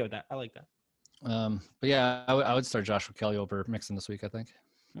 I'm okay with that. I like that. But yeah, I would start Joshua Kelly over Mixon this week, I think.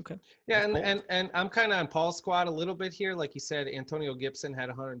 Okay. Yeah, and I'm kind of on Paul's squad a little bit here. Like you said, Antonio Gibson had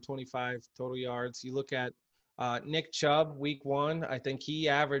 125 total yards. You look at Nick Chubb, week 1, I think he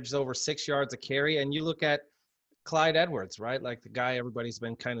averaged over 6 yards a carry. And you look at Clyde Edwards, right? Like the guy everybody's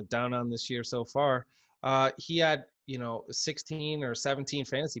been kind of down on this year so far. He had, 16 or 17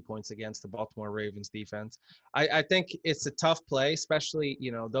 fantasy points against the Baltimore Ravens defense. I think it's a tough play, especially,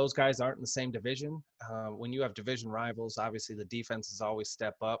 those guys aren't in the same division. When you have division rivals, obviously the defenses always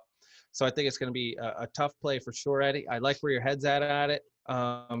step up. So I think it's going to be a tough play for sure, Eddie. I like where your head's at it.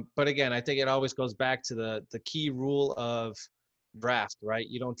 But again, I think it always goes back to the key rule of draft, right?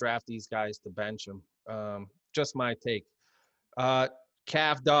 You don't draft these guys to bench them. Just my take.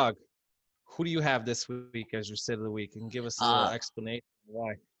 Calf Dog, who do you have this week as your sit of the week? And give us a little explanation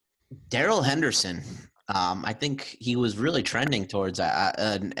why. Darrell Henderson. I think he was really trending towards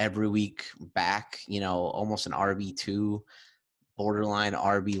an every week back, almost an RB2, borderline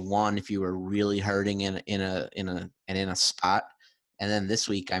RB1 if you were really hurting in a spot. And then this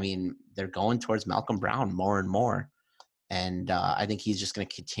week, I mean, they're going towards Malcolm Brown more and more. And I think he's just going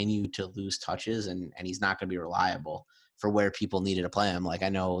to continue to lose touches, and he's not going to be reliable for where people needed to play him. Like I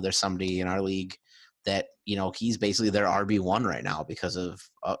know there's somebody in our league that, he's basically their RB1 right now because of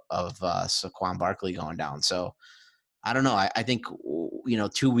Saquon Barkley going down. So I don't know. I think,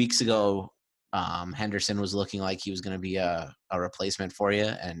 2 weeks ago, Henderson was looking like he was going to be a replacement for you,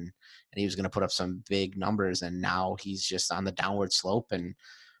 and he was going to put up some big numbers, and now he's just on the downward slope. And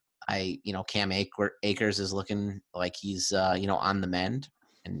Cam Akers is looking like he's, on the mend,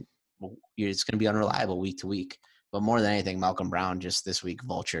 and it's going to be unreliable week to week. But more than anything, Malcolm Brown just this week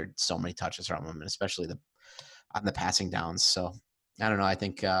vultured so many touches from him, and especially on the passing downs. So I don't know. I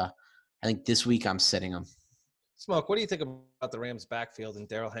think this week I'm sitting him. Smoke, what do you think about the Rams backfield and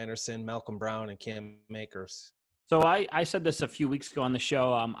Darrell Henderson, Malcolm Brown, and Cam Akers? So I said this a few weeks ago on the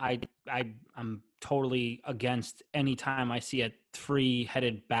show. I'm totally against any time I see a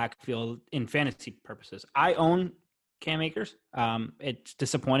 3-headed backfield in fantasy purposes. I own Cam Akers. It's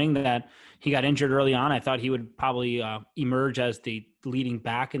disappointing that he got injured early on. I thought he would probably emerge as the leading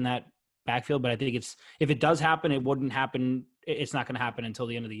back in that backfield, but I think if it does happen, it wouldn't happen. It's not going to happen until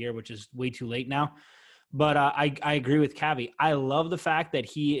the end of the year, which is way too late now. But I agree with Cavi. I love the fact that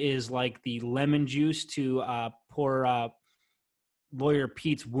he is like the lemon juice to poor lawyer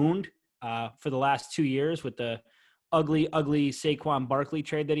Pete's wound for the last 2 years with the ugly Saquon Barkley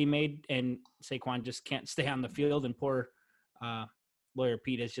trade that he made, and Saquon just can't stay on the field, and poor lawyer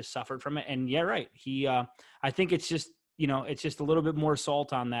Pete has just suffered from it. And yeah, right. He, I think it's just, it's just a little bit more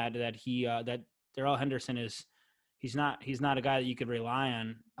salt on that Darrell Henderson he's not a guy that you could rely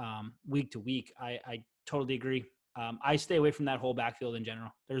on week to week. I totally agree. I stay away from that whole backfield in general.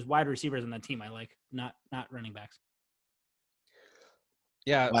 There's wide receivers on that team I like, not running backs.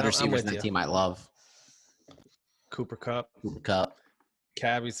 Yeah, wide receivers on that team I love. Cooper Kupp.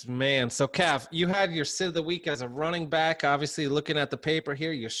 Cavi's man. So Cav, you had your sit of the week as a running back. Obviously, looking at the paper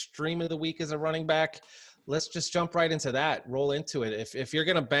here, your stream of the week as a running back. Let's just jump right into that. Roll into it. If you're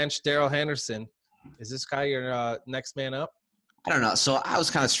gonna bench Darrell Henderson, is this guy your next man up? I don't know. So I was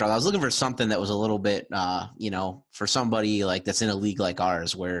kind of struggling. I was looking for something that was a little bit, for somebody like that's in a league like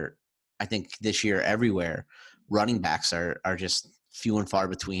ours, where I think this year everywhere running backs are just few and far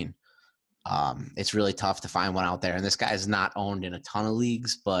between. It's really tough to find one out there. And this guy is not owned in a ton of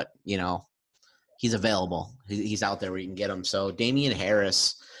leagues, but, he's available. He's out there where you can get him. So Damian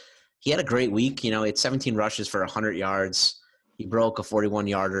Harris, he had a great week. He had 17 rushes for 100 yards. He broke a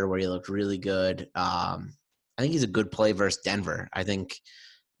 41-yarder where he looked really good. I think he's a good play versus Denver. I think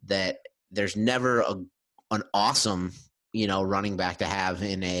that there's never an awesome, running back to have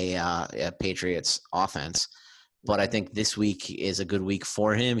in a Patriots offense. But I think this week is a good week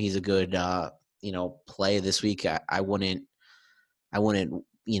for him. He's a good, play this week. I wouldn't,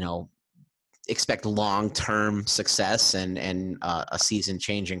 expect long-term success and a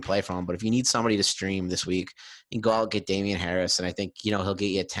season-changing play from him. But if you need somebody to stream this week, you can go out and get Damian Harris. And I think, he'll get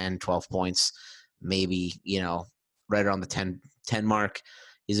you 10, 12 points, maybe, right around the 10 mark.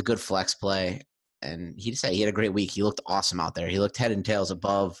 He's a good flex play. And he had a great week. He looked awesome out there. He looked head and tails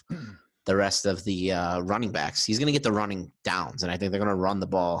above the rest of the running backs. He's going to get the running downs, and I think they're going to run the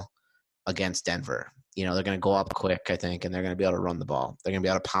ball against Denver. They're going to go up quick, I think, and they're going to be able to run the ball. They're going to be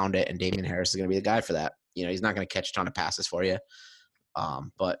able to pound it, and Damian Harris is going to be the guy for that. He's not going to catch a ton of passes for you,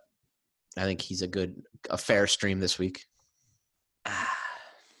 but I think he's a fair stream this week.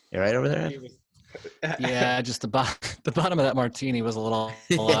 You right over there, Ed? Yeah, just the bottom of that martini was a little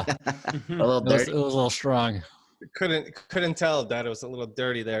a little dirty. It was a little strong. Couldn't tell that it was a little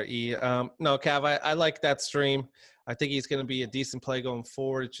dirty there. No, Cav, I like that stream. I think he's going to be a decent play going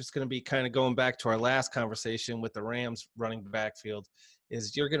forward. It's just going to be kind of going back to our last conversation with the Rams running backfield.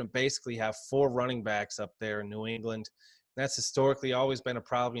 Is you're going to basically have 4 running backs up there in New England. That's historically always been a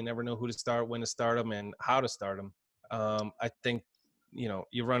problem. You never know who to start, when to start them, and how to start them. I think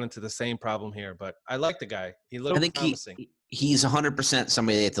you run into the same problem here, but I like the guy. He looks promising. He's 100%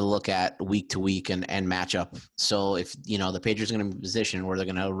 somebody they have to look at week to week and match up. So if, the Patriots are going to be in a position where they're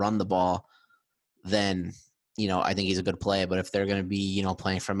going to run the ball, then, I think he's a good play. But if they're going to be,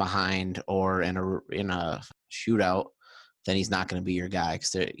 playing from behind or in a shootout, then he's not going to be your guy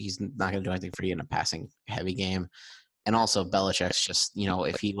because he's not going to do anything for you in a passing heavy game. And also Belichick's just,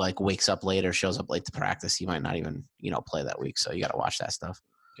 if he wakes up late or shows up late to practice, he might not even, play that week. So you got to watch that stuff.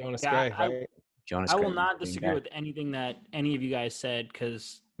 Jonas Gray, right? I will not disagree with anything that any of you guys said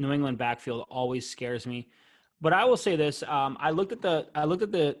because New England backfield always scares me. But I will say this: I looked at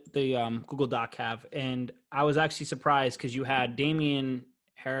the Google Doc, Cav, and I was actually surprised because you had Damian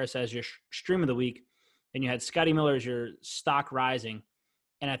Harris as your stream of the week, and you had Scotty Miller as your stock rising,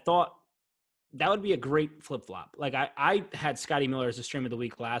 and I thought that would be a great flip flop. Like I had Scotty Miller as a stream of the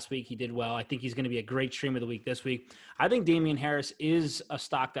week last week. He did well. I think he's going to be a great stream of the week this week. I think Damian Harris is a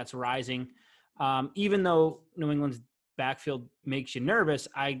stock that's rising. Even though New England's backfield makes you nervous,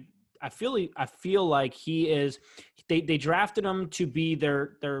 I feel like he is. They drafted him to be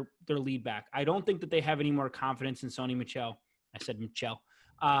their lead back. I don't think that they have any more confidence in Sony Michel. I said Michel,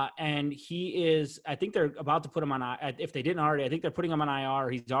 and he is. I think they're about to put him on. If they didn't already, I think they're putting him on IR.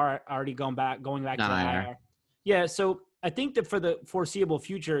 He's already going back to IR. Yeah, so I think that for the foreseeable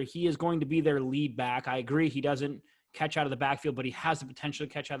future, he is going to be their lead back. I agree. He doesn't catch out of the backfield, but he has the potential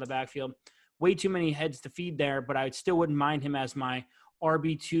to catch out of the backfield. Way too many heads to feed there, but I still wouldn't mind him as my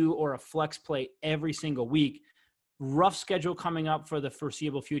RB2 or a flex play every single week. Rough schedule coming up for the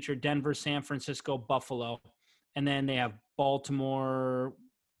foreseeable future: Denver, San Francisco, Buffalo, and then they have Baltimore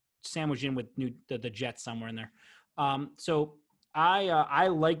sandwiched in with the Jets somewhere in there. So I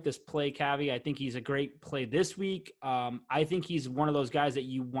like this play, Cavi. I think he's a great play this week. I think he's one of those guys that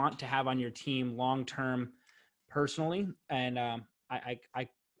you want to have on your team long term, personally, and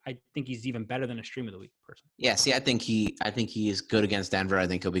I think he's even better than a stream of the week person. Yeah, see, I think he is good against Denver. I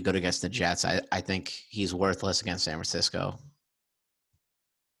think he'll be good against the Jets. I think he's worthless against San Francisco.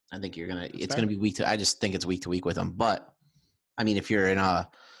 I think it's gonna be week to. I just think it's week to week with him. But I mean, if you're in a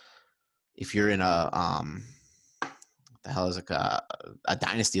what the hell is a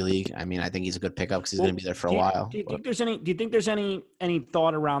dynasty league, I mean, I think he's a good pickup because he's gonna be there for a while. Do you think there's any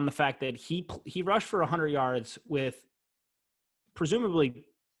thought around the fact that he rushed for 100 yards with presumably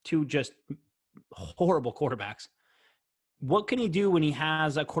 2 just horrible quarterbacks? What can he do when he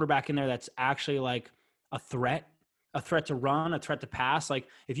has a quarterback in there that's actually like a threat to run, a threat to pass? Like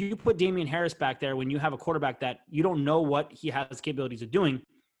if you put Damian Harris back there when you have a quarterback that you don't know what he has capabilities of doing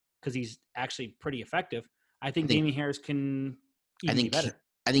because he's actually pretty effective, I think Damian Harris can be better.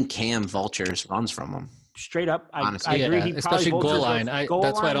 I think Cam Vultures runs from him. Straight up, I agree. Yeah, especially goal line. That's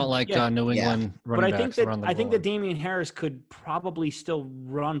why I don't like New England running backs. But I think that Damian Harris could probably still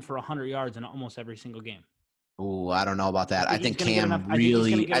run for 100 yards in almost every single game. Ooh, I don't know about that. I think Cam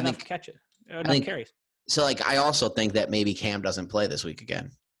really. I think catch it. Enough carries. So, I also think that maybe Cam doesn't play this week again.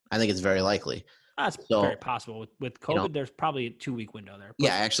 I think it's very likely. That's very possible. With COVID, there's probably a 2-week window there. But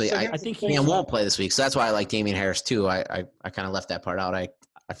yeah, actually, I think Cam won't play this week, so that's why I like Damian Harris too. I kind of left that part out.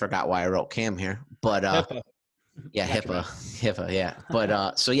 I forgot why I wrote Cam here, but yeah, HIPAA, yeah.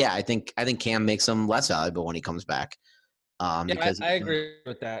 But so yeah, I think Cam makes him less valuable when he comes back. Because I agree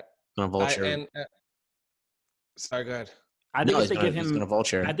with that. Gonna vulture. Sorry, go ahead. I think he's gonna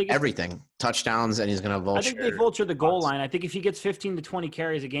vulture everything, touchdowns, and he's gonna vulture. I think they vulture the goal line. I think if he gets 15 to 20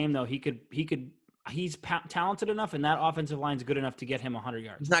 carries a game, though, he's talented enough, and that offensive line is good enough to get him 100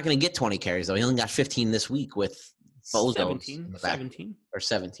 yards. He's not gonna get 20 carries though. He only got 15 this week with 17. Or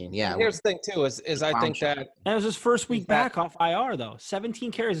 17. Yeah. Here's the thing too is I think that it was his first week back off IR though.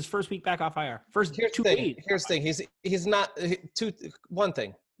 17 carries his first week back off IR. Here's the thing. He's not one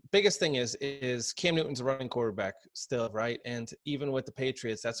thing. biggest thing is Cam Newton's a running quarterback still, right? And even with the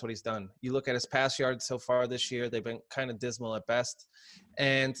Patriots, that's what he's done. You look at his pass yards so far this year, they've been kind of dismal at best.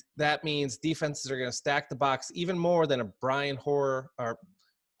 And that means defenses are going to stack the box even more than a Brian Hoyer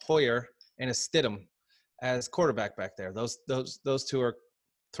and a Stidham as quarterback back there. Those two are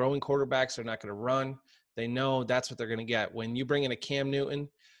throwing quarterbacks. They're not going to run. They know that's what they're going to get. When you bring in a Cam Newton,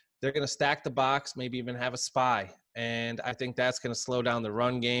 they're going to stack the box, maybe even have a spy. And I think that's going to slow down the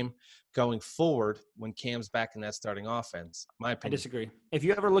run game going forward when Cam's back in that starting offense. My opinion. I disagree. If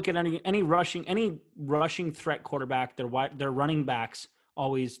you ever look at any rushing threat quarterback, their running backs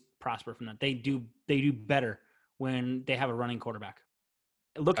always prosper from that. They do better when they have a running quarterback.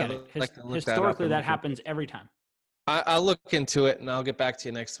 Look at it. Historically, that happens every time. I'll look into it and I'll get back to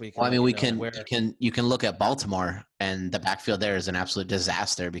you next week. Well, I mean, you can look at Baltimore, and the backfield there is an absolute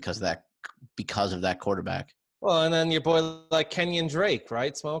disaster because of that quarterback. Well, and then your boy like Kenyon Drake,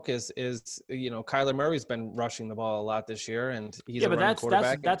 right? Smoke is Kyler Murray's been rushing the ball a lot this year, and he's a running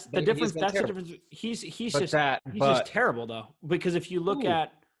quarterback. That's the difference. That's the difference. He's just terrible though, because if you look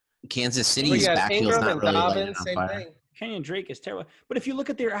at Kansas City's backfield's not really lighting on fire. Kenyon Drake is terrible. But if you look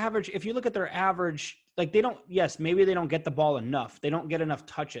at their average, like maybe they don't get the ball enough. They don't get enough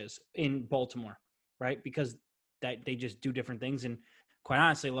touches in Baltimore, right? Because they just do different things. And quite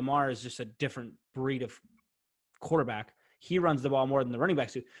honestly, Lamar is just a different breed of quarterback. He runs the ball more than the running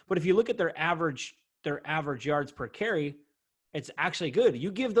backs do. But if you look at their average yards per carry, it's actually good.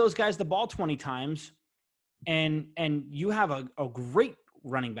 You give those guys the ball 20 times and you have a great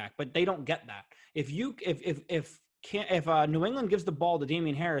running back, but they don't get that. If New England gives the ball to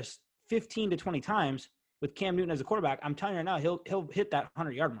Damian Harris 15 to 20 times with Cam Newton as a quarterback, I'm telling you right now, he'll hit that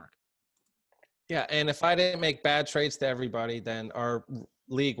 100-yard mark. Yeah, and if I didn't make bad trades to everybody, then our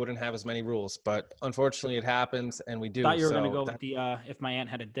league wouldn't have as many rules. But unfortunately, it happens, and we do. I thought you were going to go with the if my aunt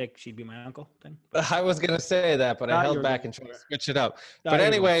had a dick, she'd be my uncle thing. I was going to say that, but I held back and tried to switch it up. But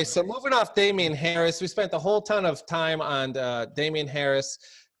anyway, so moving off Damian Harris, we spent a whole ton of time on Damian Harris,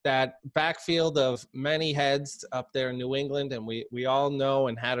 that backfield of many heads up there in New England, and we all know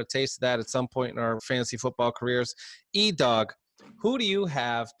and had a taste of that at some point in our fantasy football careers. E-Dog, who do you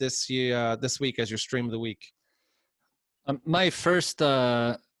have this week as your stream of the week? My first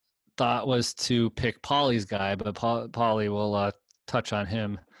thought was to pick Paulie's guy, but Paulie will touch on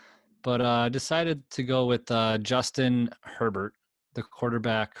him. But I decided to go with Justin Herbert, the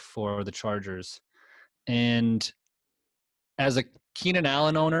quarterback for the Chargers. And as a Keenan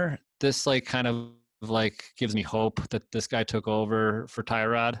Allen owner, this kind of gives me hope that this guy took over for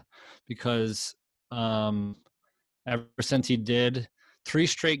Tyrod, because ever since he did 3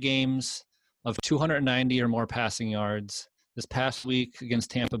 straight games of 290 or more passing yards, this past week against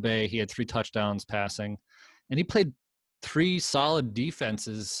Tampa Bay, he had 3 touchdowns passing, and he played 3 solid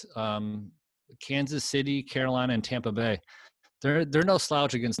defenses, Kansas City, Carolina, and Tampa Bay. They're no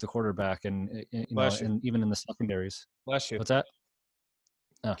slouch against the quarterback, and and even in the secondaries. Bless you. What's that?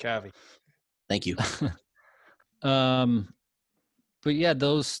 Oh. Cavi. Thank you. But yeah,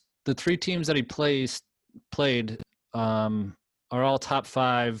 the 3 teams that he played are all top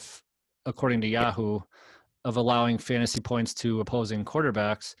 5 according to Yahoo of allowing fantasy points to opposing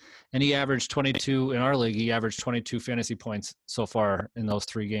quarterbacks, and he averaged 22 in our league. He averaged 22 fantasy points so far in those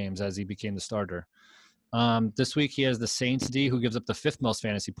 3 games as he became the starter. This week he has the Saints D, who gives up the 5th most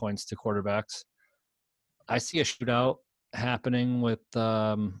fantasy points to quarterbacks. I see a shootout happening with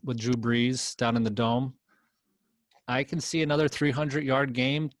Drew Brees down in the Dome. I can see another 300-yard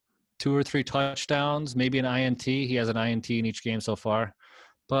game, 2 or 3 touchdowns, maybe an INT. He has an INT in each game so far.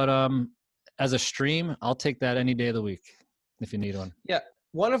 But as a stream, I'll take that any day of the week if you need one. Yeah,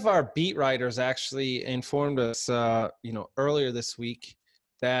 one of our beat writers actually informed us, earlier this week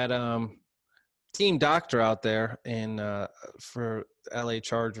that team doctor out there for LA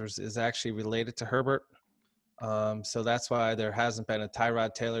Chargers is actually related to Herbert. So that's why there hasn't been a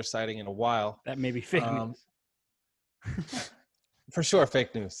Tyrod Taylor sighting in a while. That may be fake news. For sure,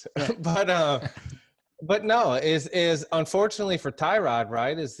 fake news. But no, is unfortunately for Tyrod,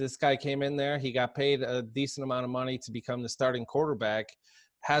 right? Is this guy came in there, he got paid a decent amount of money to become the starting quarterback,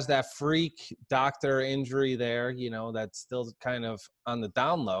 has that freak doctor injury there, that's still kind of on the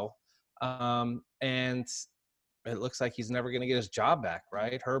down low. And it looks like he's never going to get his job back,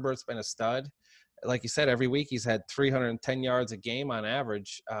 right? Herbert's been a stud. Like you said, every week he's had 310 yards a game on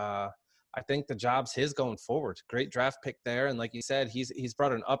average. I think the job's his going forward. Great draft pick there. And like you said, he's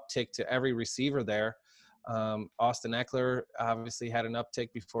brought an uptick to every receiver there. Austin Eckler obviously had an uptick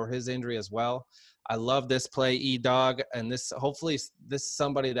before his injury as well. I love this play, E-Dog. And hopefully this is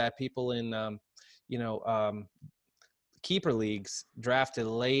somebody that people in, keeper leagues drafted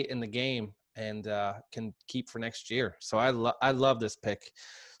late in the game and can keep for next year. So I love this pick.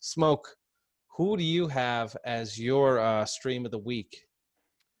 Smoke, who do you have as your stream of the week?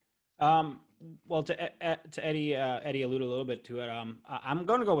 Well, to Eddie alluded a little bit to it. I'm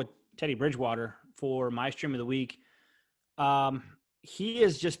going to go with Teddy Bridgewater for my stream of the week. He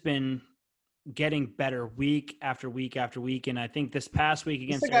has just been getting better week after week after week, and I think this past week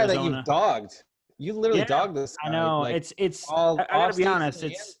against Arizona, the guy that you dogged. You literally dogged this guy. I know. Like, it's. I gotta be honest.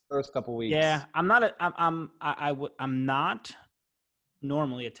 It's first couple weeks. Yeah, I'm not. I'm not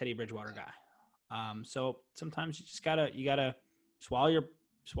normally a Teddy Bridgewater guy. So sometimes you just gotta swallow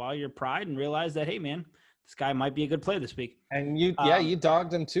your pride and realize that, hey man, this guy might be a good play this week. And you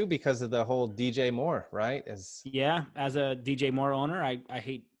dogged him too because of the whole DJ Moore, right? As a DJ Moore owner, I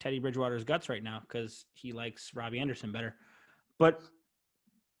hate Teddy Bridgewater's guts right now because he likes Robbie Anderson better. But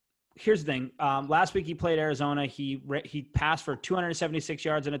here's the thing: last week he played Arizona. He passed for 276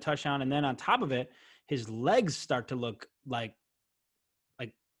 yards and a touchdown, and then on top of it, his legs start to look like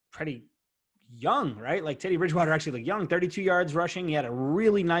pretty young, right? Like Teddy Bridgewater actually looked young. 32 yards rushing. He had a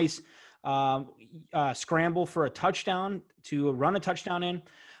really nice scramble for a touchdown to run a touchdown in.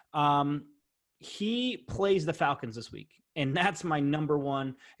 He plays the Falcons this week, and that's my number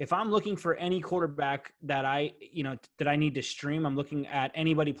one. If I'm looking for any quarterback that I need to stream, I'm looking at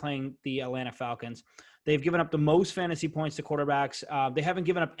anybody playing the Atlanta Falcons. They've given up the most fantasy points to quarterbacks. They haven't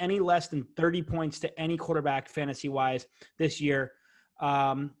given up any less than 30 points to any quarterback fantasy-wise this year.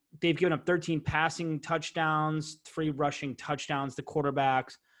 They've given up 13 passing touchdowns, 3 rushing touchdowns to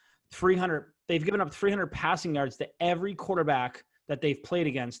quarterbacks. They've given up 300 passing yards to every quarterback that they've played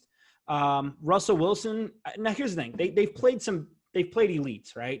against. Russell Wilson. Now here's the thing: they've played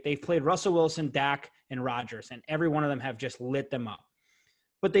elites, right? They've played Russell Wilson, Dak, and Rodgers, and every one of them have just lit them up.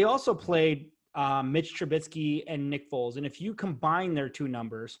 But they also played Mitch Trubisky and Nick Foles, and if you combine their two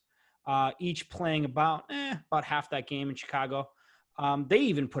numbers, each playing about half that game in Chicago, they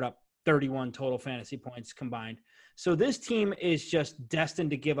even put up 31 total fantasy points combined. So this team is just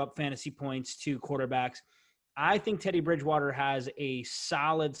destined to give up fantasy points to quarterbacks. I think Teddy Bridgewater has a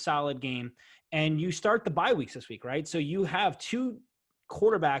solid game. And you start the bye weeks this week, right? So you have 2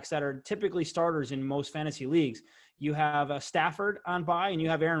 quarterbacks that are typically starters in most fantasy leagues. You have Stafford on bye and you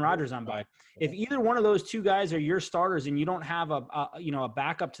have Aaron Rodgers on bye. If either one of those 2 guys are your starters and you don't have a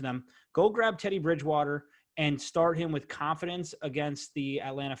backup to them, go grab Teddy Bridgewater and start him with confidence against the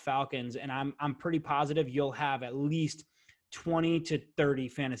Atlanta Falcons. And I'm pretty positive you'll have at least 20 to 30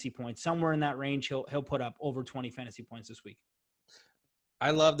 fantasy points. Somewhere in that range, he'll put up over 20 fantasy points this week.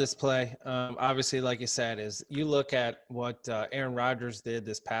 I love this play. Obviously, like you said, is you look at what Aaron Rodgers did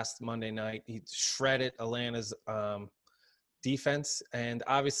this past Monday night. He shredded Atlanta's defense. And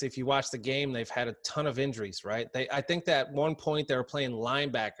obviously, if you watch the game, they've had a ton of injuries, right? I think that at one point they were playing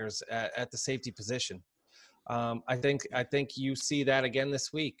linebackers at the safety position. I think you see that again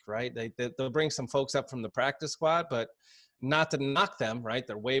this week, right? They'll bring some folks up from the practice squad, but not to knock them, right?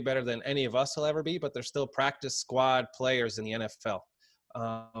 They're way better than any of us will ever be, but they're still practice squad players in the NFL.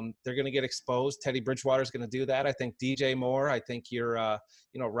 They're going to get exposed. Teddy Bridgewater is going to do that. I think DJ Moore, I think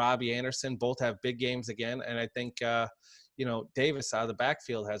Robbie Anderson both have big games again. And I think, Davis out of the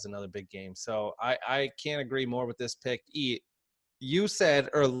backfield has another big game. So I can't agree more with this pick. You said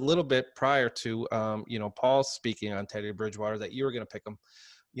a little bit prior to, Paul speaking on Teddy Bridgewater that you were going to pick him.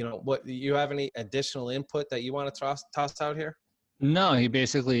 What, you have any additional input that you want to toss out here? No, he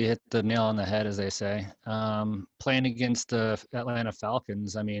basically hit the nail on the head, as they say. Playing against the Atlanta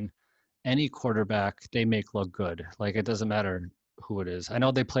Falcons, I mean, any quarterback they make look good. Like, it doesn't matter who it is. I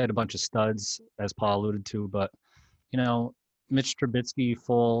know they played a bunch of studs, as Paul alluded to, but, Mitch Trubisky,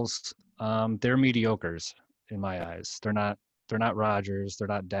 Foles, they're mediocres in my eyes. They're not Rodgers. They're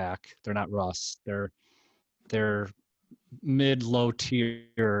not Dak. They're not Russ. They're mid-low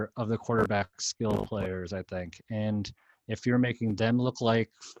tier of the quarterback skill players, I think. And if you're making them look like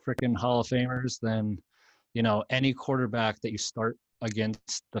freaking Hall of Famers, then, any quarterback that you start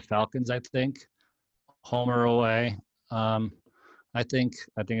against the Falcons, I think, home or away, I think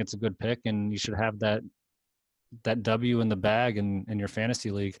it's a good pick, and you should have that W in the bag in your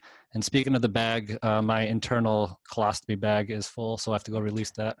fantasy league. And speaking of the bag, my internal colostomy bag is full, so I have to go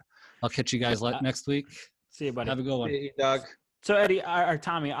release that. I'll catch you guys next week. See you, buddy. Have a good one. See you, Doug. So Eddie or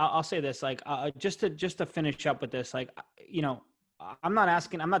Tommy, I'll say this, just to finish up with this, I'm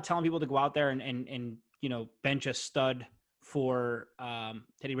not telling people to go out there and bench a stud for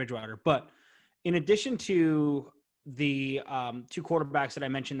Teddy Bridgewater, but in addition to the 2 quarterbacks that I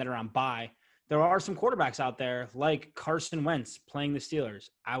mentioned that are on bye, there are some quarterbacks out there like Carson Wentz playing the Steelers.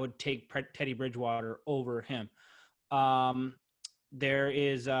 I would take Teddy Bridgewater over him. There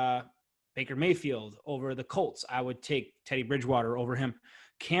is Baker Mayfield over the Colts. I would take Teddy Bridgewater over him.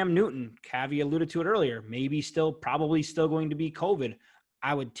 Cam Newton, Cavi alluded to it earlier, probably still going to be COVID.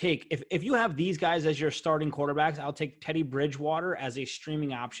 I would take, if you have these guys as your starting quarterbacks, I'll take Teddy Bridgewater as a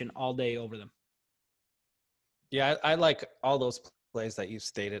streaming option all day over them. Yeah, I like all those plays that you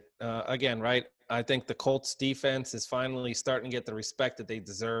stated. Again, right, I think the Colts defense is finally starting to get the respect that they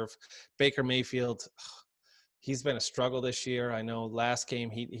deserve. Baker Mayfield, he's been a struggle this year. I know last game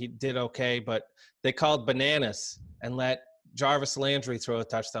he did okay, but they called bananas and let Jarvis Landry throw a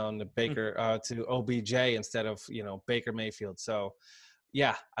touchdown to Baker to OBJ instead of, Baker Mayfield. So,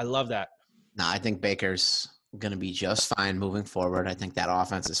 yeah, I love that. No, I think Baker's going to be just fine moving forward. I think that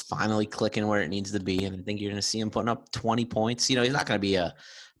offense is finally clicking where it needs to be, and I think you're going to see him putting up 20 points. He's not going to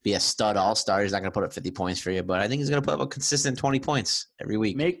be a stud all-star. He's not going to put up 50 points for you, but I think he's going to put up a consistent 20 points every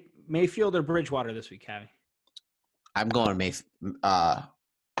week. Mayfield or Bridgewater this week, Cavi? I'm going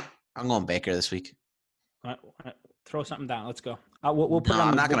Baker this week. Throw something down. Let's go. We'll put it on.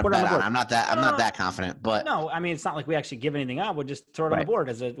 I'm not going to bet on. I'm not that confident. But no, I mean it's not like we actually give anything up. We'll just throw it on the board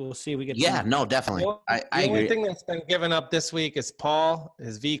we'll see. We get. Yeah, no, definitely. I agree. The only thing that's been given up this week is Paul,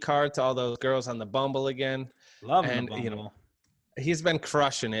 his V card to all those girls on the Bumble again. Love him. He's been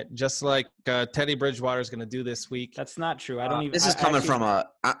crushing it, just like Teddy Bridgewater is going to do this week. That's not true. I don't even. This is coming from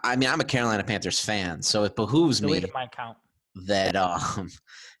I'm a Carolina Panthers fan, so it behooves me my account. that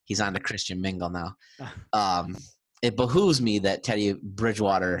he's on to Christian Mingle now. It behooves me that Teddy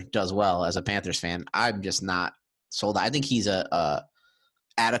Bridgewater does well as a Panthers fan. I'm just not sold. I think he's a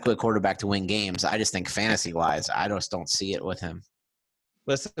adequate quarterback to win games. I just think fantasy-wise, I just don't see it with him.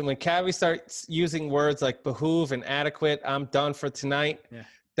 Listen, when Cavi starts using words like behoove and adequate, I'm done for tonight. Yeah.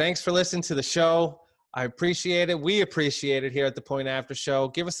 Thanks for listening to the show. I appreciate it. We appreciate it here at the Point After Show.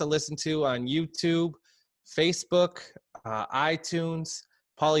 Give us a listen to on YouTube, Facebook, iTunes.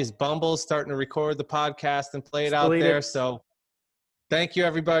 Paulie's Bumble's starting to record the podcast and play it out there. So thank you,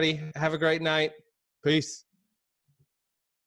 everybody. Have a great night. Peace.